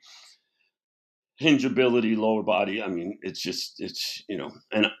stability, hinge ability, lower body. I mean,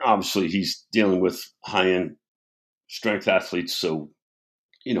 and obviously he's dealing with high-end strength athletes. So,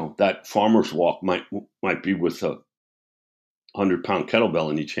 that farmer's walk might be with a 100-pound kettlebell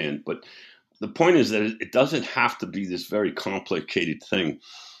in each hand. But the point is that it doesn't have to be this very complicated thing.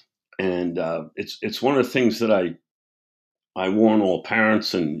 And it's one of the things that I warn all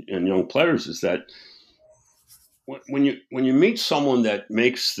parents and young players is that when you meet someone that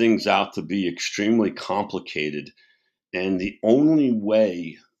makes things out to be extremely complicated, and the only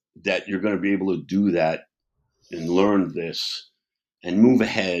way that you're going to be able to do that and learn this and move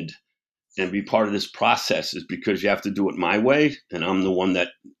ahead and be part of this process is because you have to do it my way, and I'm the one that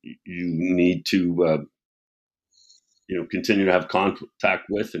you need to continue to have contact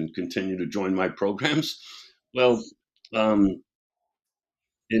with and continue to join my programs. Well, um,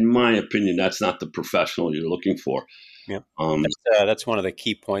 in my opinion, that's not the professional you're looking for. Yeah, Um, that's one of the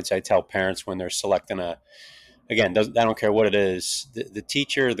key points I tell parents when they're selecting again, I don't care what it is, the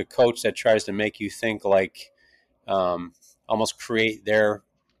teacher, the coach that tries to make you think like, almost create their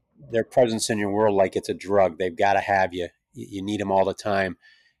presence in your world like it's a drug. They've got to have you. You need them all the time.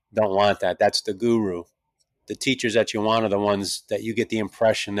 Don't want that. That's the guru. The teachers that you want are the ones that you get the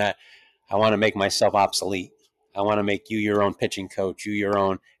impression that I want to make myself obsolete. I want to make you your own pitching coach, you your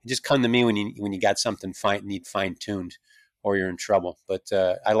own. Just come to me when you got something need fine tuned, or you're in trouble. But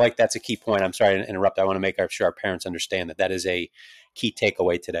I like that's a key point. I'm sorry to interrupt. I want to make sure our parents understand that is a key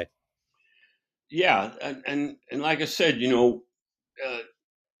takeaway today. yeah, and like I said,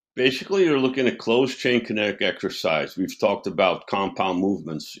 basically you're looking at closed chain kinetic exercise. We've talked about compound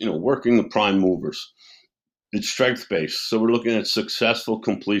movements, working the prime movers. It's strength based, so we're looking at successful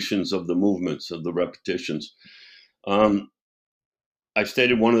completions of the movements, of the repetitions. I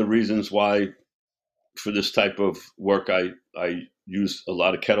stated one of the reasons why for this type of work I use a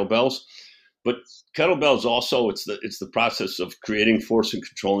lot of kettlebells, but kettlebells also it's the process of creating force and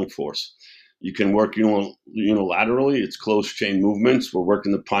controlling force. You can work unilaterally. It's closed chain movements. We're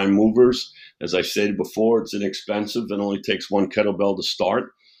working the prime movers. As I stated before, it's inexpensive and only takes one kettlebell to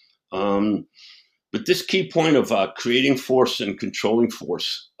start. But this key point of creating force and controlling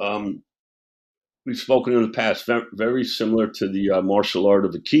force, we've spoken in the past, very, very similar to the martial art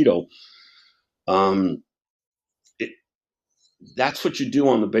of Aikido. That's what you do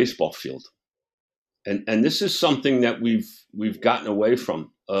on the baseball field, and this is something that we've gotten away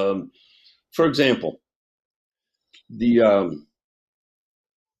from. For example, the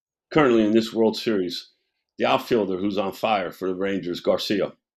currently in this World Series, the outfielder who's on fire for the Rangers,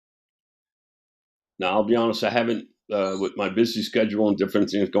 Garcia. Now, I'll be honest, I haven't with my busy schedule and different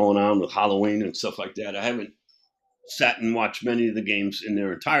things going on with Halloween and stuff like that. I haven't sat and watched many of the games in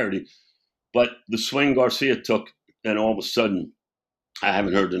their entirety. But the swing Garcia took, and all of a sudden, I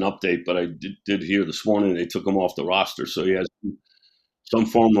haven't heard an update, but I did hear this morning they took him off the roster. So he has some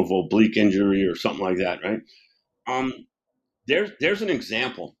form of oblique injury or something like that, right? Um, there's an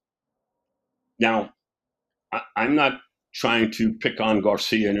example. Now, I'm not trying to pick on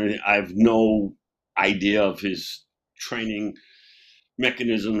Garcia and anything. I have no idea of his training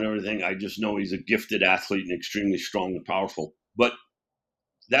mechanism and everything. I just know he's a gifted athlete and extremely strong and powerful. But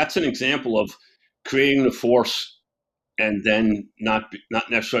that's an example of creating the force and then not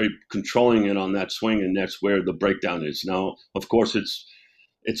necessarily controlling it on that swing, and that's where the breakdown is. Now, of course,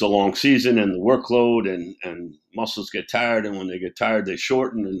 it's a long season and the workload and muscles get tired, and when they get tired, they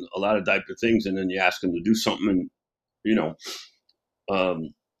shorten and a lot of type of things, and then you ask them to do something, and you know,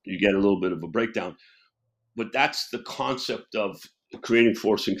 you get a little bit of a breakdown. But that's the concept of creating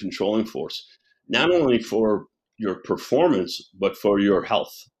force and controlling force, not only for your performance but for your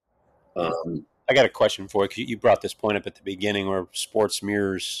health. I got a question for you, 'cause you brought this point up at the beginning where sports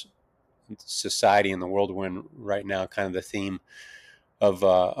mirrors society and the world we're in right now, kind of the theme of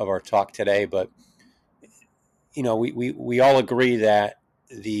our talk today. But we all agree that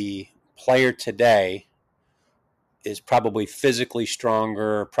the player today is probably physically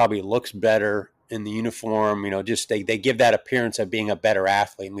stronger, probably looks better in the uniform. Just they give that appearance of being a better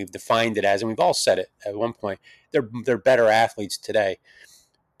athlete, and we've defined it as, and we've all said it at one point, they're better athletes today.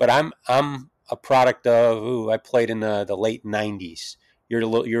 But I'm a product of, I played in the late '90s. You're a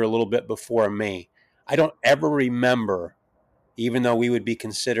little bit before me. I don't ever remember, even though we would be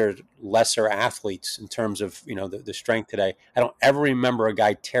considered lesser athletes in terms of the strength today. I don't ever remember a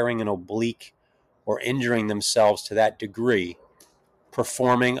guy tearing an oblique or injuring themselves to that degree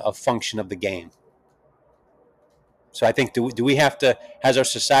performing a function of the game. So I think, do we have to, has our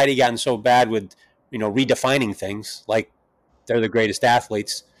society gotten so bad with redefining things like they're the greatest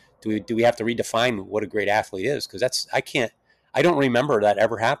athletes? Do we have to redefine what a great athlete is? Because I don't remember that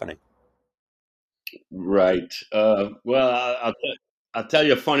ever happening. Right. Well, I'll tell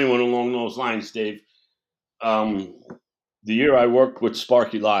you a funny one along those lines, Dave. The year I worked with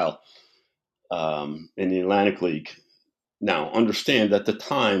Sparky Lyle in the Atlantic League. Now, understand at the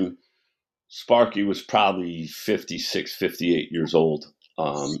time, Sparky was probably 56, 58 years old.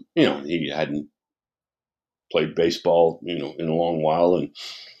 He hadn't played baseball, in a long while, and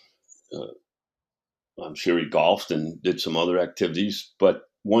I'm sure he golfed and did some other activities. But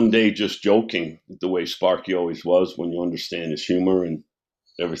one day, just joking, the way Sparky always was, when you understand his humor and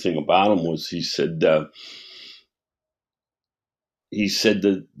everything about him, was he said the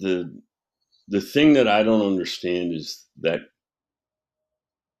thing that I don't understand is that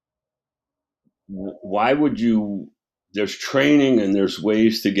why would you? There's training and there's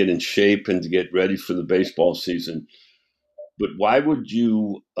ways to get in shape and to get ready for the baseball season, but why would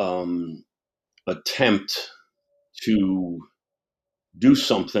you attempt to do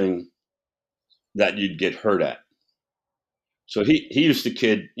something that you'd get hurt at? So he used to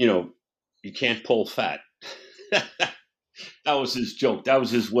kid, you can't pull fat. That was his joke. That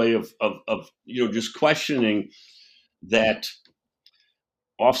was his way of just questioning that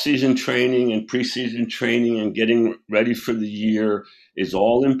off-season training and preseason training and getting ready for the year is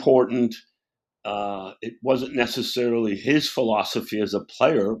all important. It wasn't necessarily his philosophy as a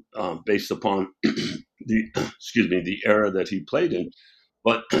player, based upon the era that he played in,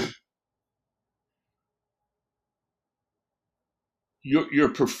 but your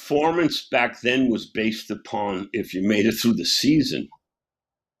performance back then was based upon if you made it through the season.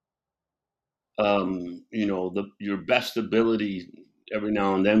 Your best ability. Every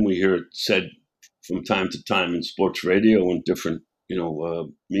now and then we hear it said from time to time in sports radio and different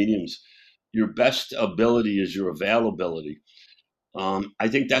mediums. Your best ability is your availability. I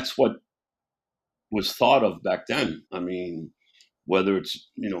think that's what was thought of back then. I mean, whether it's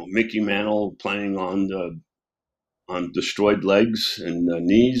Mickey Mantle playing on destroyed legs and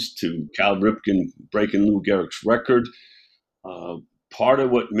knees to Cal Ripken breaking Lou Gehrig's record. Part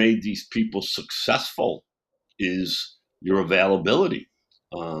of what made these people successful is your availability.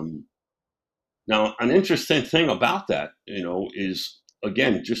 Now, an interesting thing about that, is,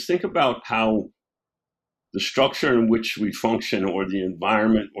 again, just think about how the structure in which we function, or the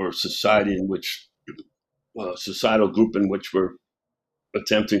environment or society in which, societal group in which we're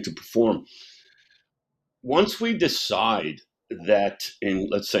attempting to perform. Once we decide that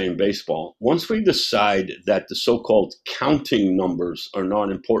let's say in baseball, once we decide that the so-called counting numbers are not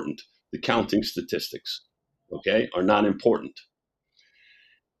important, the counting statistics, okay, are not important,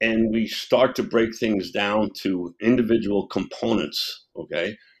 and we start to break things down to individual components,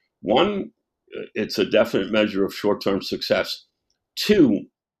 okay? One, it's a definite measure of short-term success. Two,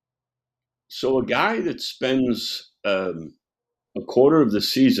 so a guy that spends a quarter of the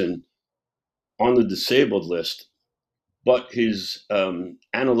season on the disabled list, but his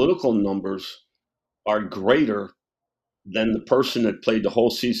analytical numbers are greater than the person that played the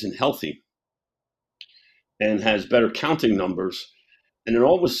whole season healthy and has better counting numbers. And then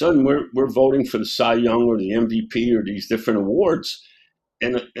all of a sudden, we're voting for the Cy Young or the MVP or these different awards,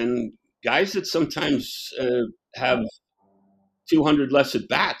 and guys that sometimes have 200 less at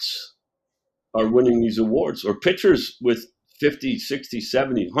bats are winning these awards, or pitchers with 50, 60,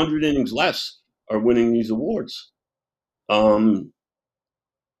 70, 100 innings less are winning these awards.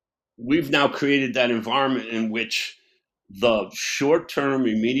 We've now created that environment in which the short-term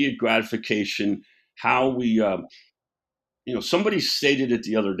immediate gratification, how we, somebody stated it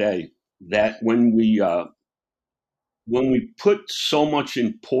the other day that when we put so much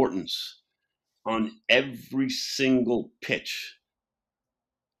importance on every single pitch,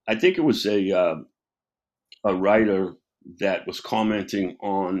 I think it was a writer that was commenting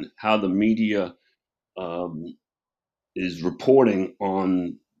on how the media is reporting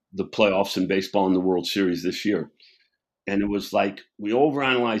on the playoffs in baseball and the World Series this year. And it was like, we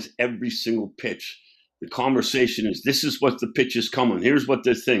overanalyze every single pitch. The conversation is, this is what the pitch is coming. Here's what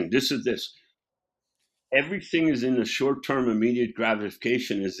this thing, this is this. Everything is in the short-term immediate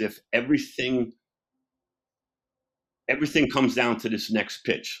gratification, as if everything comes down to this next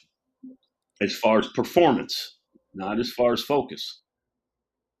pitch as far as performance, not as far as focus.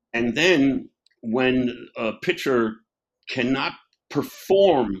 And then when a pitcher cannot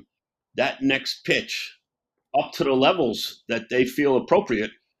perform that next pitch up to the levels that they feel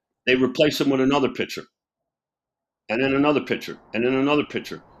appropriate, they replace him with another pitcher, and then another pitcher, and then another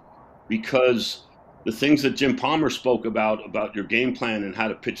pitcher, because the things that Jim Palmer spoke about your game plan and how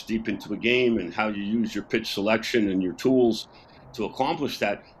to pitch deep into a game and how you use your pitch selection and your tools to accomplish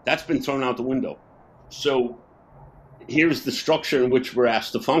that, that's been thrown out the window. So here's the structure in which we're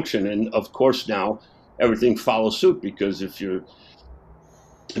asked to function. And of course, now everything follows suit, because if you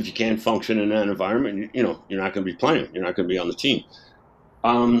can't function in that environment, you're not going to be playing. You're not going to be on the team.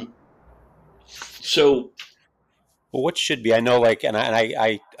 So, well, what should be? I know, and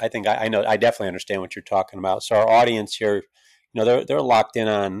I think I know. I definitely understand what you're talking about. So our audience here, they're locked in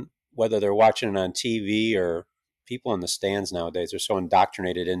on whether they're watching it on TV or people in the stands nowadays. They're so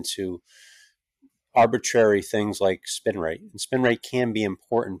indoctrinated into arbitrary things like spin rate. And spin rate can be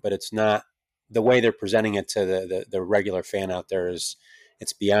important, but it's not the way they're presenting it to the regular fan out there. It's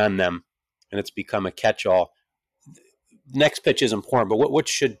beyond them, and it's become a catch-all. Next pitch is important, but what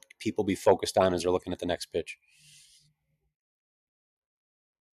should people be focused on as they're looking at the next pitch?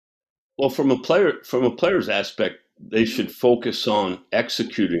 Well, from a player's aspect, they should focus on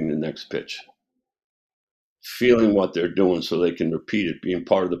executing the next pitch, feeling what they're doing so they can repeat it, being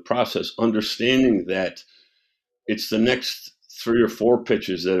part of the process, understanding that it's the next 3 or 4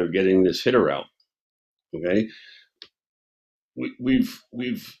 pitches that are getting this hitter out. Okay, we've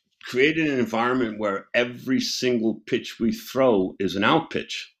created an environment where every single pitch we throw is an out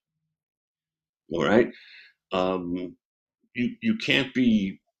pitch. All right, you can't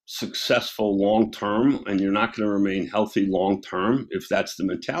be successful long term, and you're not going to remain healthy long term if that's the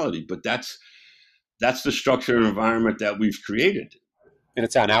mentality. But that's the structure and environment that we've created. And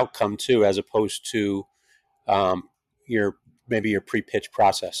it's on outcome too, as opposed to your pre-pitch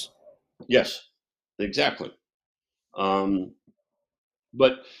process. Yes, exactly.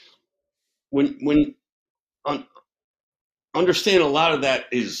 But when understand, a lot of that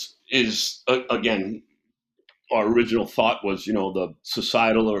is again, our original thought was, the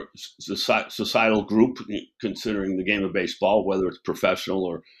societal group, considering the game of baseball, whether it's professional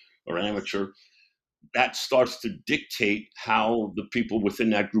or amateur, that starts to dictate how the people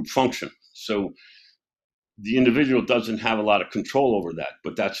within that group function. So the individual doesn't have a lot of control over that,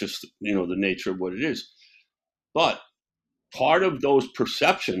 but that's just, the nature of what it is. But part of those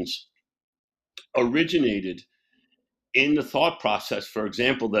perceptions originated in the thought process, for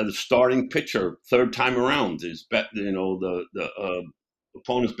example, that the starting pitcher third time around is the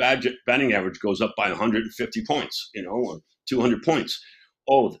opponent's batting average goes up by 150 points, or 200 points.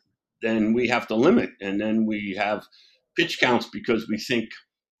 Oh, then we have to limit, and then we have pitch counts, because we think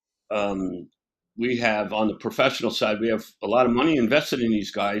we have, on the professional side, we have a lot of money invested in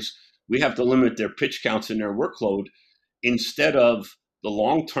these guys. We have to limit their pitch counts and their workload, instead of the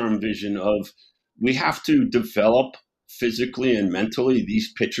long-term vision of, we have to develop physically and mentally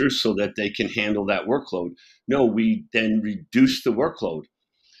these pitchers so that they can handle that workload. No, we then reduce the workload.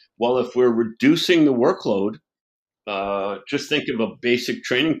 Well, if we're reducing the workload, just think of a basic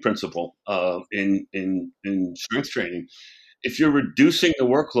training principle in strength training. If you're reducing the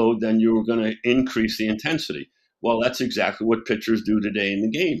workload, then you're going to increase the intensity. Well, that's exactly what pitchers do today in the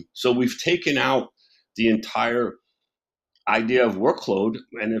game. So we've taken out the entire idea of workload,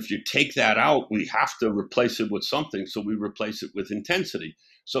 and if you take that out, we have to replace it with something. So we replace it with intensity.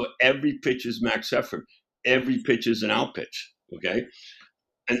 So every pitch is max effort. Every pitch is an out pitch. Okay,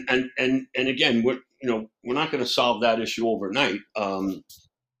 and again, we're not going to solve that issue overnight.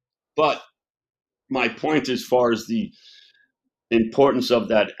 But my point, as far as the importance of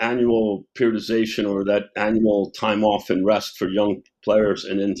that annual periodization or that annual time off and rest for young players,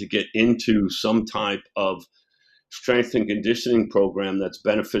 and then to get into some type of strength and conditioning program that's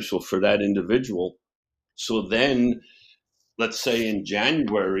beneficial for that individual. So then, let's say in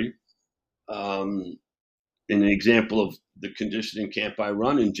January, in an example of the conditioning camp I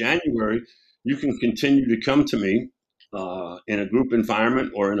run in January, you can continue to come to me in a group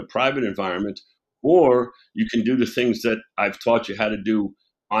environment or in a private environment, or you can do the things that I've taught you how to do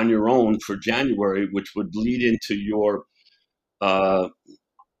on your own for January, which would lead into your, I'll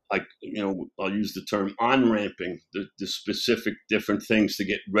use the term on-ramping, the specific different things to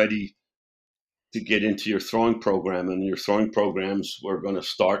get ready to get into your throwing program. And your throwing programs, we're going to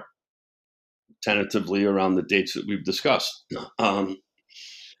start tentatively around the dates that we've discussed. And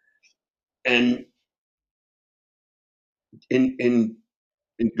in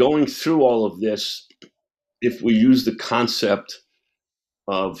going through all of this, if we use the concept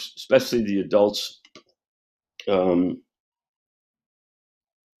of, especially the adults,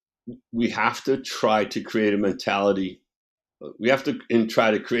 we have to try to create a mentality. We have to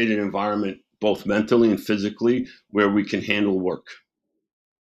try to create an environment, both mentally and physically, where we can handle work.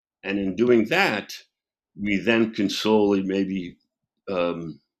 And in doing that, we then can slowly maybe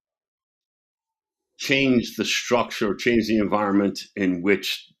change the structure, change the environment in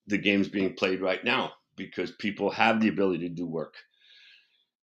which the game's being played right now, because people have the ability to do work.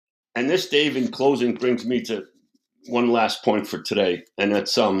 And this, Dave, in closing, brings me to one last point for today, and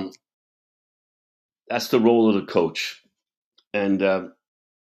that's the role of the coach. And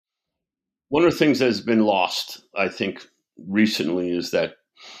one of the things that has been lost, I think, recently is that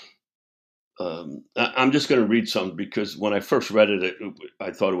I'm just going to read something, because when I first read it, I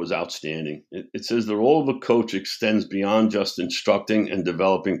thought it was outstanding. It says the role of a coach extends beyond just instructing and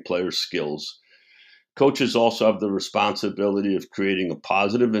developing players' skills. Coaches also have the responsibility of creating a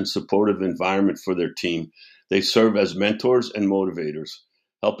positive and supportive environment for their team. They serve as mentors and motivators,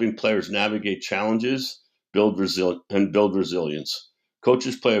 helping players navigate challenges, build resilience.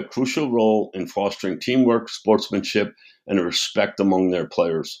 Coaches play a crucial role in fostering teamwork, sportsmanship, and respect among their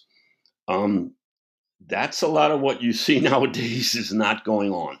players. That's a lot of what you see nowadays is not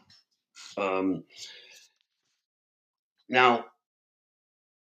going on. Now,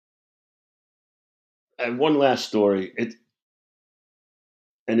 I have one last story.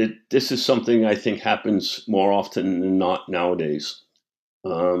 This is something I think happens more often than not nowadays.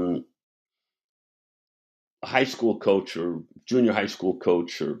 A high school coach or junior high school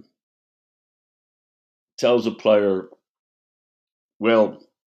coach tells a player, well,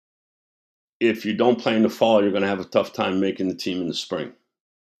 if you don't play in the fall, you're going to have a tough time making the team in the spring.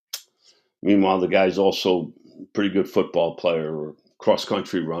 Meanwhile, the guy's also a pretty good football player or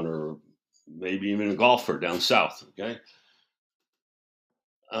cross-country runner or maybe even a golfer down south, okay?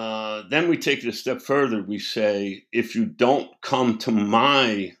 Then we take it a step further. We say, if you don't come to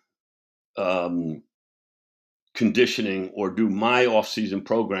my conditioning or do my off-season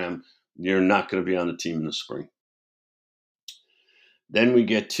program, you're not going to be on the team in the spring. Then we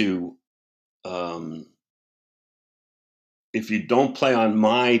get to, if you don't play on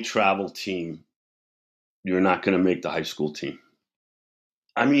my travel team, you're not going to make the high school team.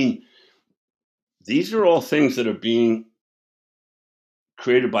 I mean, these are all things that are being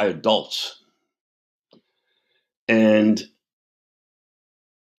created by adults. And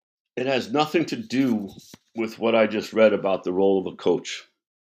it has nothing to do with what I just read about the role of a coach.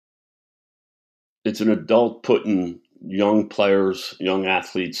 It's an adult putting young players, young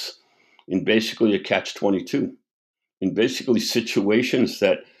athletes in basically a catch-22, in basically situations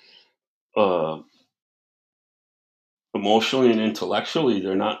that emotionally and intellectually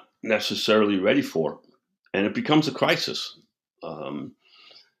they're not necessarily ready for. And it becomes a crisis.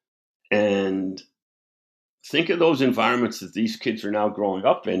 And think of those environments that these kids are now growing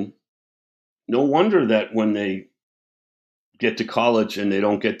up in. No wonder that when they get to college and they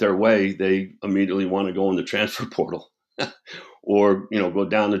don't get their way, they immediately want to go in the transfer portal or, go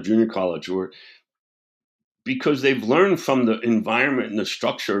down to junior college. Or because they've learned from the environment and the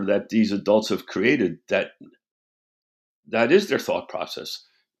structure that these adults have created that is their thought process,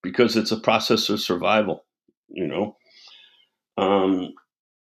 because it's a process of survival, you know. Um,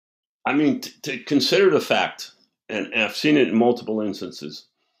 I mean, to consider the fact, and I've seen it in multiple instances,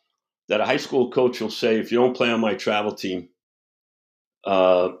 that a high school coach will say, if you don't play on my travel team,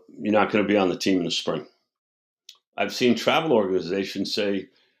 you're not going to be on the team in the spring. I've seen travel organizations say,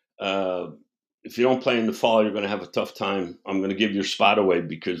 uh, if you don't play in the fall, you're going to have a tough time. I'm going to give your spot away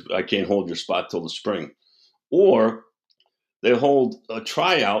because I can't hold your spot till the spring. Or they hold a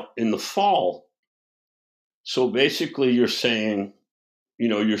tryout in the fall. So basically, you're saying,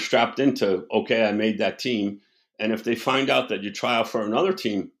 you're strapped into, okay, I made that team. And if they find out that you try out for another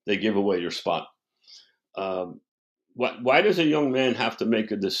team, they give away your spot. Um, why does a young man have to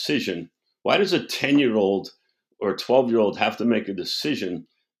make a decision? Why does a 10-year-old or a 12-year-old have to make a decision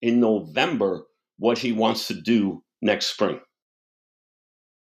in November what he wants to do next spring?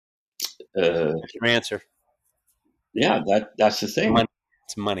 That's your answer. Yeah, that's the thing. Money.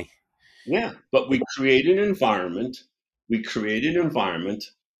 It's money. Yeah, but we create an environment.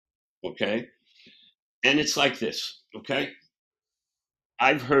 Okay? And it's like this, okay?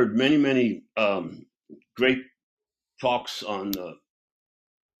 I've heard many, many great talks on,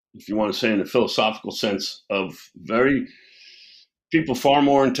 if you want to say in a philosophical sense, of very people far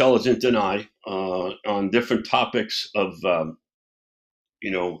more intelligent than I on different topics of,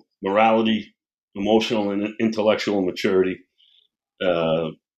 morality, emotional and intellectual maturity, uh,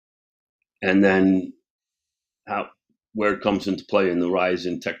 and then how where it comes into play in the rise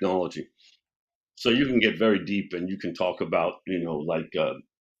in technology. So you can get very deep, and you can talk about, like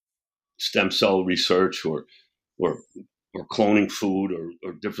stem cell research or or cloning food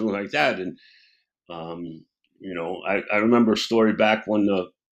or different like that. And I remember a story back when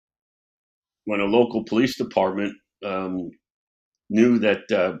a local police department knew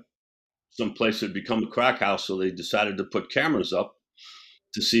that some place had become a crack house, so they decided to put cameras up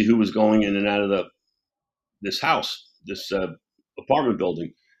to see who was going in and out of this apartment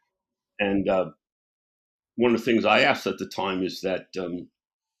building. And one of the things I asked at the time is that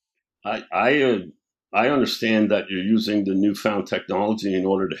I I, uh, I understand that you're using the newfound technology in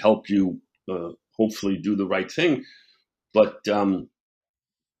order to help you hopefully do the right thing, but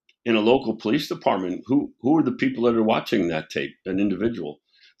in a local police department, who are the people that are watching that tape? An individual.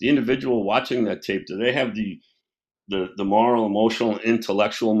 The individual watching that tape, do they have the moral, emotional,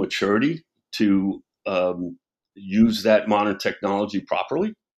 intellectual maturity to use that modern technology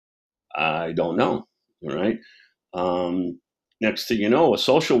properly? I don't know. All right. Um, Next thing you know, a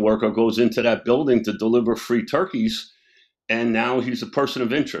social worker goes into that building to deliver free turkeys, and now he's a person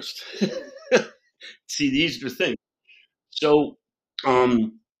of interest. See, these are things. So,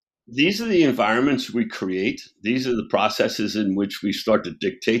 um, these are the environments we create. These are the processes in which we start to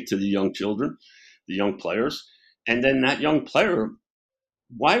dictate to the young children, the young players. And then that young player,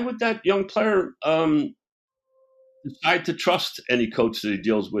 why would that young player decide to trust any coach that he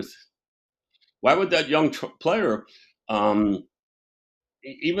deals with? Why would that young player, um,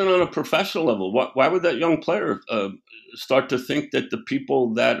 even on a professional level, why would that young player start to think that the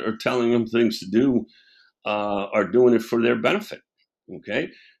people that are telling him things to do are doing it for their benefit? Okay,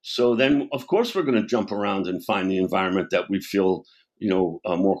 so then of course we're going to jump around and find the environment that we feel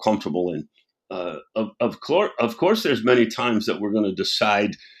more comfortable in. Of course, there's many times that we're going to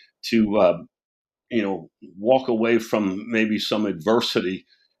decide to walk away from maybe some adversity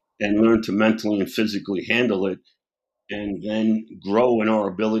and learn to mentally and physically handle it, and then grow in our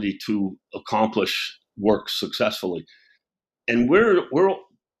ability to accomplish work successfully. And we're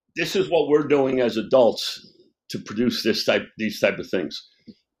this is what we're doing as adults to produce these type of things.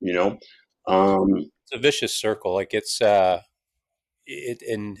 You know, um, It's a vicious circle. Like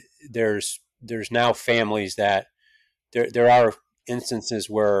and there's now families that there are instances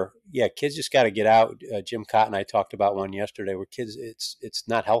where kids just got to get out. Jim Cott and I talked about one yesterday where kids it's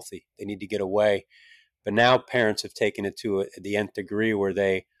not healthy. They need to get away. But now parents have taken it to the nth degree where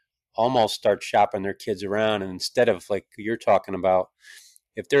they almost start shopping their kids around, and instead of like you're talking about,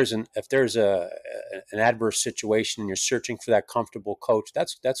 if there's an adverse situation and you're searching for that comfortable coach,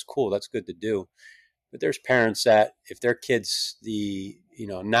 that's cool, that's good to do. But there's parents that if their kids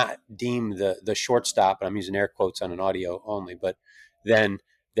not deem the shortstop, and I'm using air quotes on an audio only, but then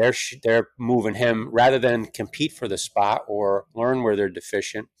they're moving him rather than compete for the spot or learn where they're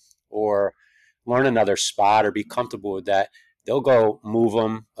deficient or learn another spot or be comfortable with that. They'll go move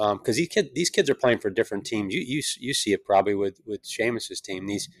them because these kids are playing for different teams. You see it probably with Seamus's team.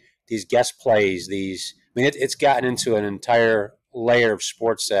 These guest plays. It's gotten into an entire layer of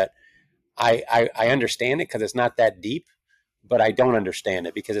sports that I understand it because it's not that deep, but I don't understand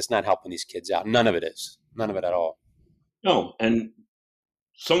it because it's not helping these kids out. None of it is. None of it at all. No, and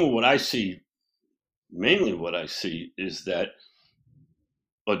some of what I see, mainly what I see, is that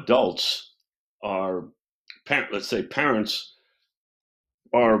adults are, let's say parents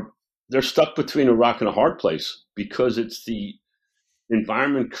are, they're stuck between a rock and a hard place because it's the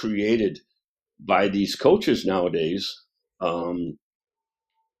environment created by these coaches nowadays um,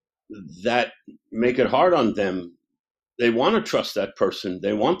 that make it hard on them. They want to trust that person.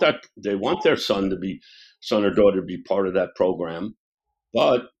 They want that. They want their son or daughter to be part of that program.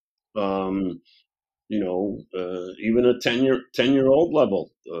 But um, even a 10-year old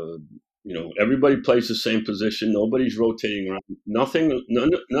level, everybody plays the same position. Nobody's rotating around.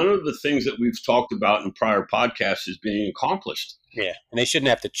 None of the things that we've talked about in prior podcasts is being accomplished. Yeah, and they shouldn't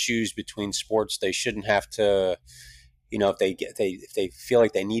have to choose between sports. They shouldn't have to, if they feel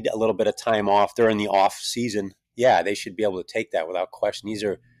like they need a little bit of time off during the off season. Yeah, they should be able to take that without question.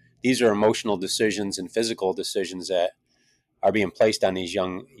 These are emotional decisions and physical decisions that are being placed on these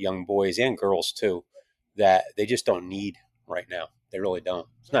young boys and girls too, that they just don't need right now. They really don't.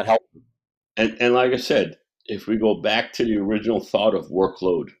 It's not helping. And like I said, if we go back to the original thought of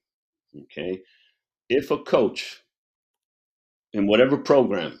workload, okay, if a coach in whatever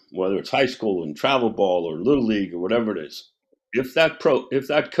program, whether it's high school and travel ball or little league or whatever it is, if that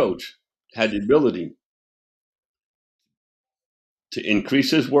coach had the ability to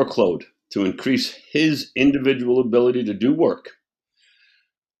increase his workload, to increase his individual ability to do work,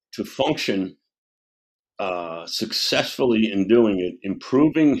 to function successfully in doing it,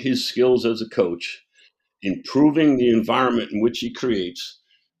 improving his skills as a coach, improving the environment in which he creates,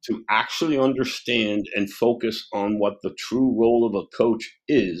 to actually understand and focus on what the true role of a coach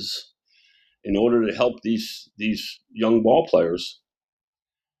is in order to help these young ball players,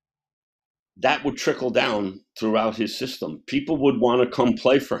 that would trickle down throughout his system. People would want to come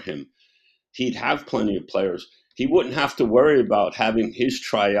play for him. He'd have plenty of players. He wouldn't have to worry about having his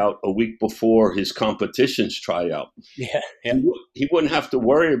tryout a week before his competition's tryout. Yeah. He wouldn't have to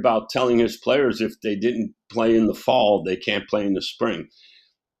worry about telling his players if they didn't play in the fall, they can't play in the spring.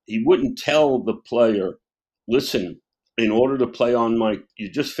 He wouldn't tell the player, listen, in order to play on you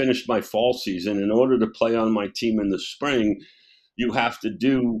just finished my fall season. In order to play on my team in the spring, you have to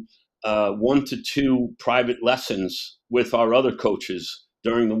do 1 to 2 private lessons with our other coaches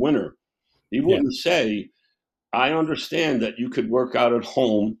during the winter. He wouldn't say, I understand that you could work out at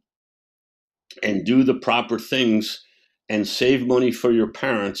home and do the proper things and save money for your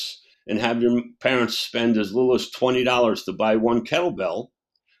parents and have your parents spend as little as $20 to buy one kettlebell.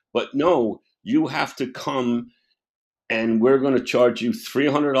 But no, you have to come and we're going to charge you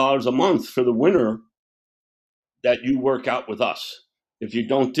 $300 a month for the winter that you work out with us. If you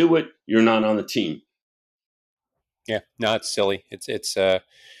don't do it, you're not on the team. Yeah, no, it's silly.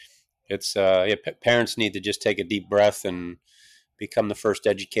 Parents need to just take a deep breath and become the first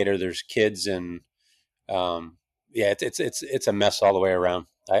educator of their kids. And it's a mess all the way around.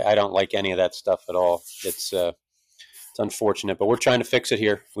 I don't like any of that stuff at all. It's unfortunate, but we're trying to fix it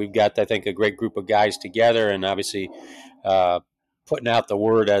here. We've got, I think, a great group of guys together, and obviously putting out the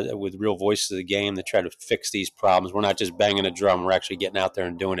word with real voices of the game to try to fix these problems. We're not just banging a drum. We're actually getting out there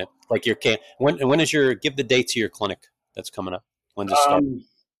and doing it. Like your camp. When is give the dates of your clinic that's coming up? When does it start?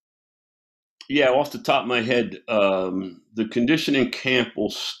 Yeah, off the top of my head, the conditioning camp will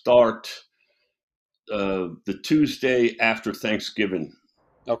start the Tuesday after Thanksgiving.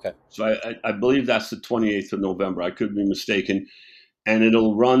 Okay. So I believe that's the 28th of November. I could be mistaken. And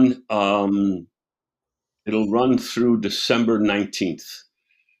it'll run through December 19th.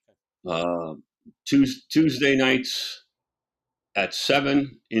 Tuesday nights at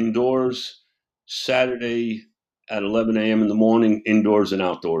 7 indoors, Saturday at 11 a.m. in the morning, indoors and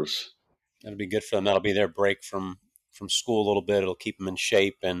outdoors. That'll be good for them. That'll be their break from school a little bit. It'll keep them in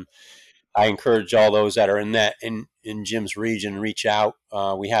shape. And I encourage all those that are in Jim's region, reach out.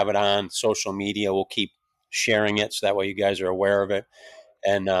 We have it on social media. We'll keep sharing it so that way you guys are aware of it.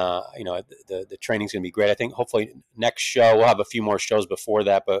 And the training's going to be great. I think hopefully next show we'll have a few more shows before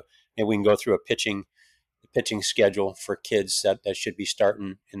that, but maybe we can go through the pitching schedule for kids that should be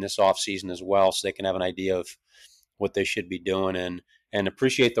starting in this off season as well, so they can have an idea of what they should be doing. And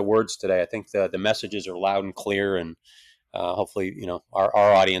appreciate the words today. I think the messages are loud and clear, and hopefully,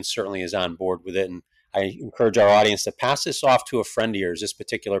 our audience certainly is on board with it. And I encourage our audience to pass this off to a friend of yours, this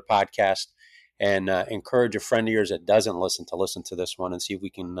particular podcast, and encourage a friend of yours that doesn't listen to this one, and see if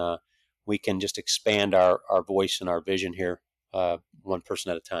we can just expand our voice and our vision here, one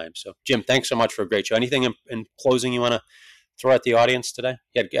person at a time. So, Jim, thanks so much for a great show. Anything in closing you want to throw at the audience today?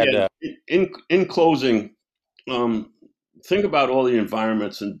 In closing, think about all the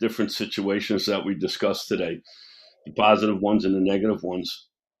environments and different situations that we discussed today, the positive ones and the negative ones,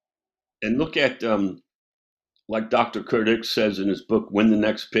 and look at, like Dr. Kurt Hicks says in his book, Win the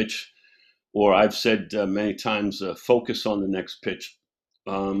Next Pitch, or I've said many times, focus on the next pitch.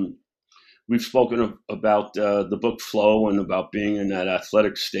 We've spoken about the book Flow and about being in that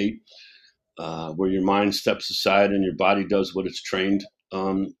athletic state where your mind steps aside and your body does what it's trained.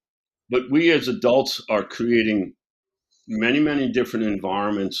 But we as adults are creating many, many different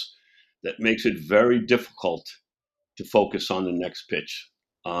environments that makes it very difficult to focus on the next pitch.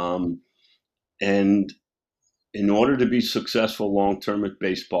 And in order to be successful long-term at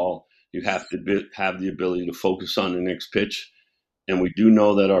baseball, you have to have the ability to focus on the next pitch. And we do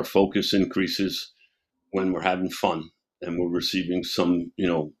know that our focus increases when we're having fun and we're receiving some,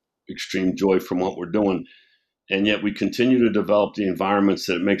 extreme joy from what we're doing. And yet we continue to develop the environments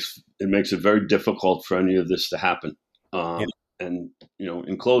that it makes it very difficult for any of this to happen. And,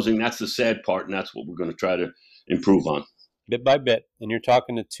 in closing, that's the sad part, and that's what we're going to try to improve on. Bit by bit. And you're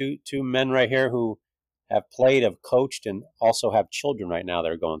talking to two men right here who have played, have coached, and also have children right now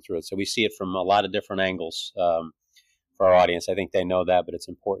that are going through it. So we see it from a lot of different angles for our audience. I think they know that, but it's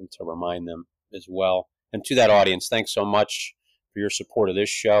important to remind them as well. And to that audience, thanks so much for your support of this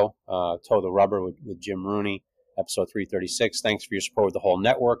show, Toe the Rubber with Jim Rooney, episode 336. Thanks for your support with the whole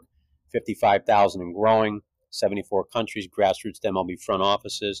network, 55,000 and growing, 74 countries, grassroots to MLB front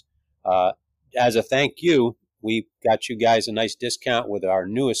offices. As a thank you, we got you guys a nice discount with our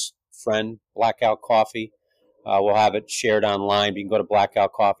newest friend, Blackout Coffee. We'll have it shared online. You can go to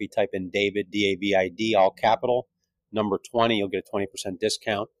Blackout Coffee, type in David, D-A-V-I-D, all capital, number 20. You'll get a 20%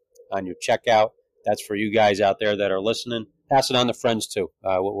 discount on your checkout. That's for you guys out there that are listening. Pass it on to friends, too.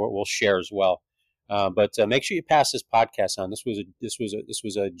 We'll share as well. But make sure you pass this podcast on. This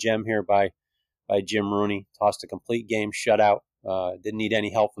was a gem here by Jim Rooney. Tossed a complete game shutout. Didn't need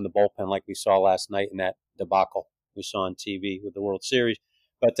any help from the bullpen like we saw last night in that debacle we saw on TV with the World Series.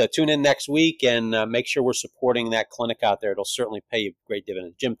 But tune in next week and make sure we're supporting that clinic out there. It'll certainly pay you great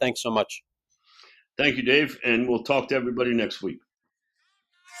dividends. Jim, thanks so much. Thank you, Dave, and we'll talk to everybody next week.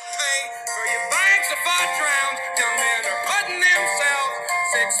 Pay for your bags of fudge rounds. Young men are putting themselves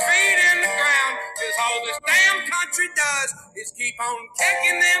 6 feet in the ground. 'Cause all this damn country does is keep on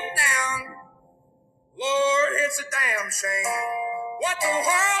kicking them down. Lord, it's a damn shame what the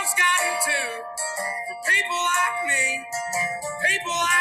world's gotten to for people like me. People like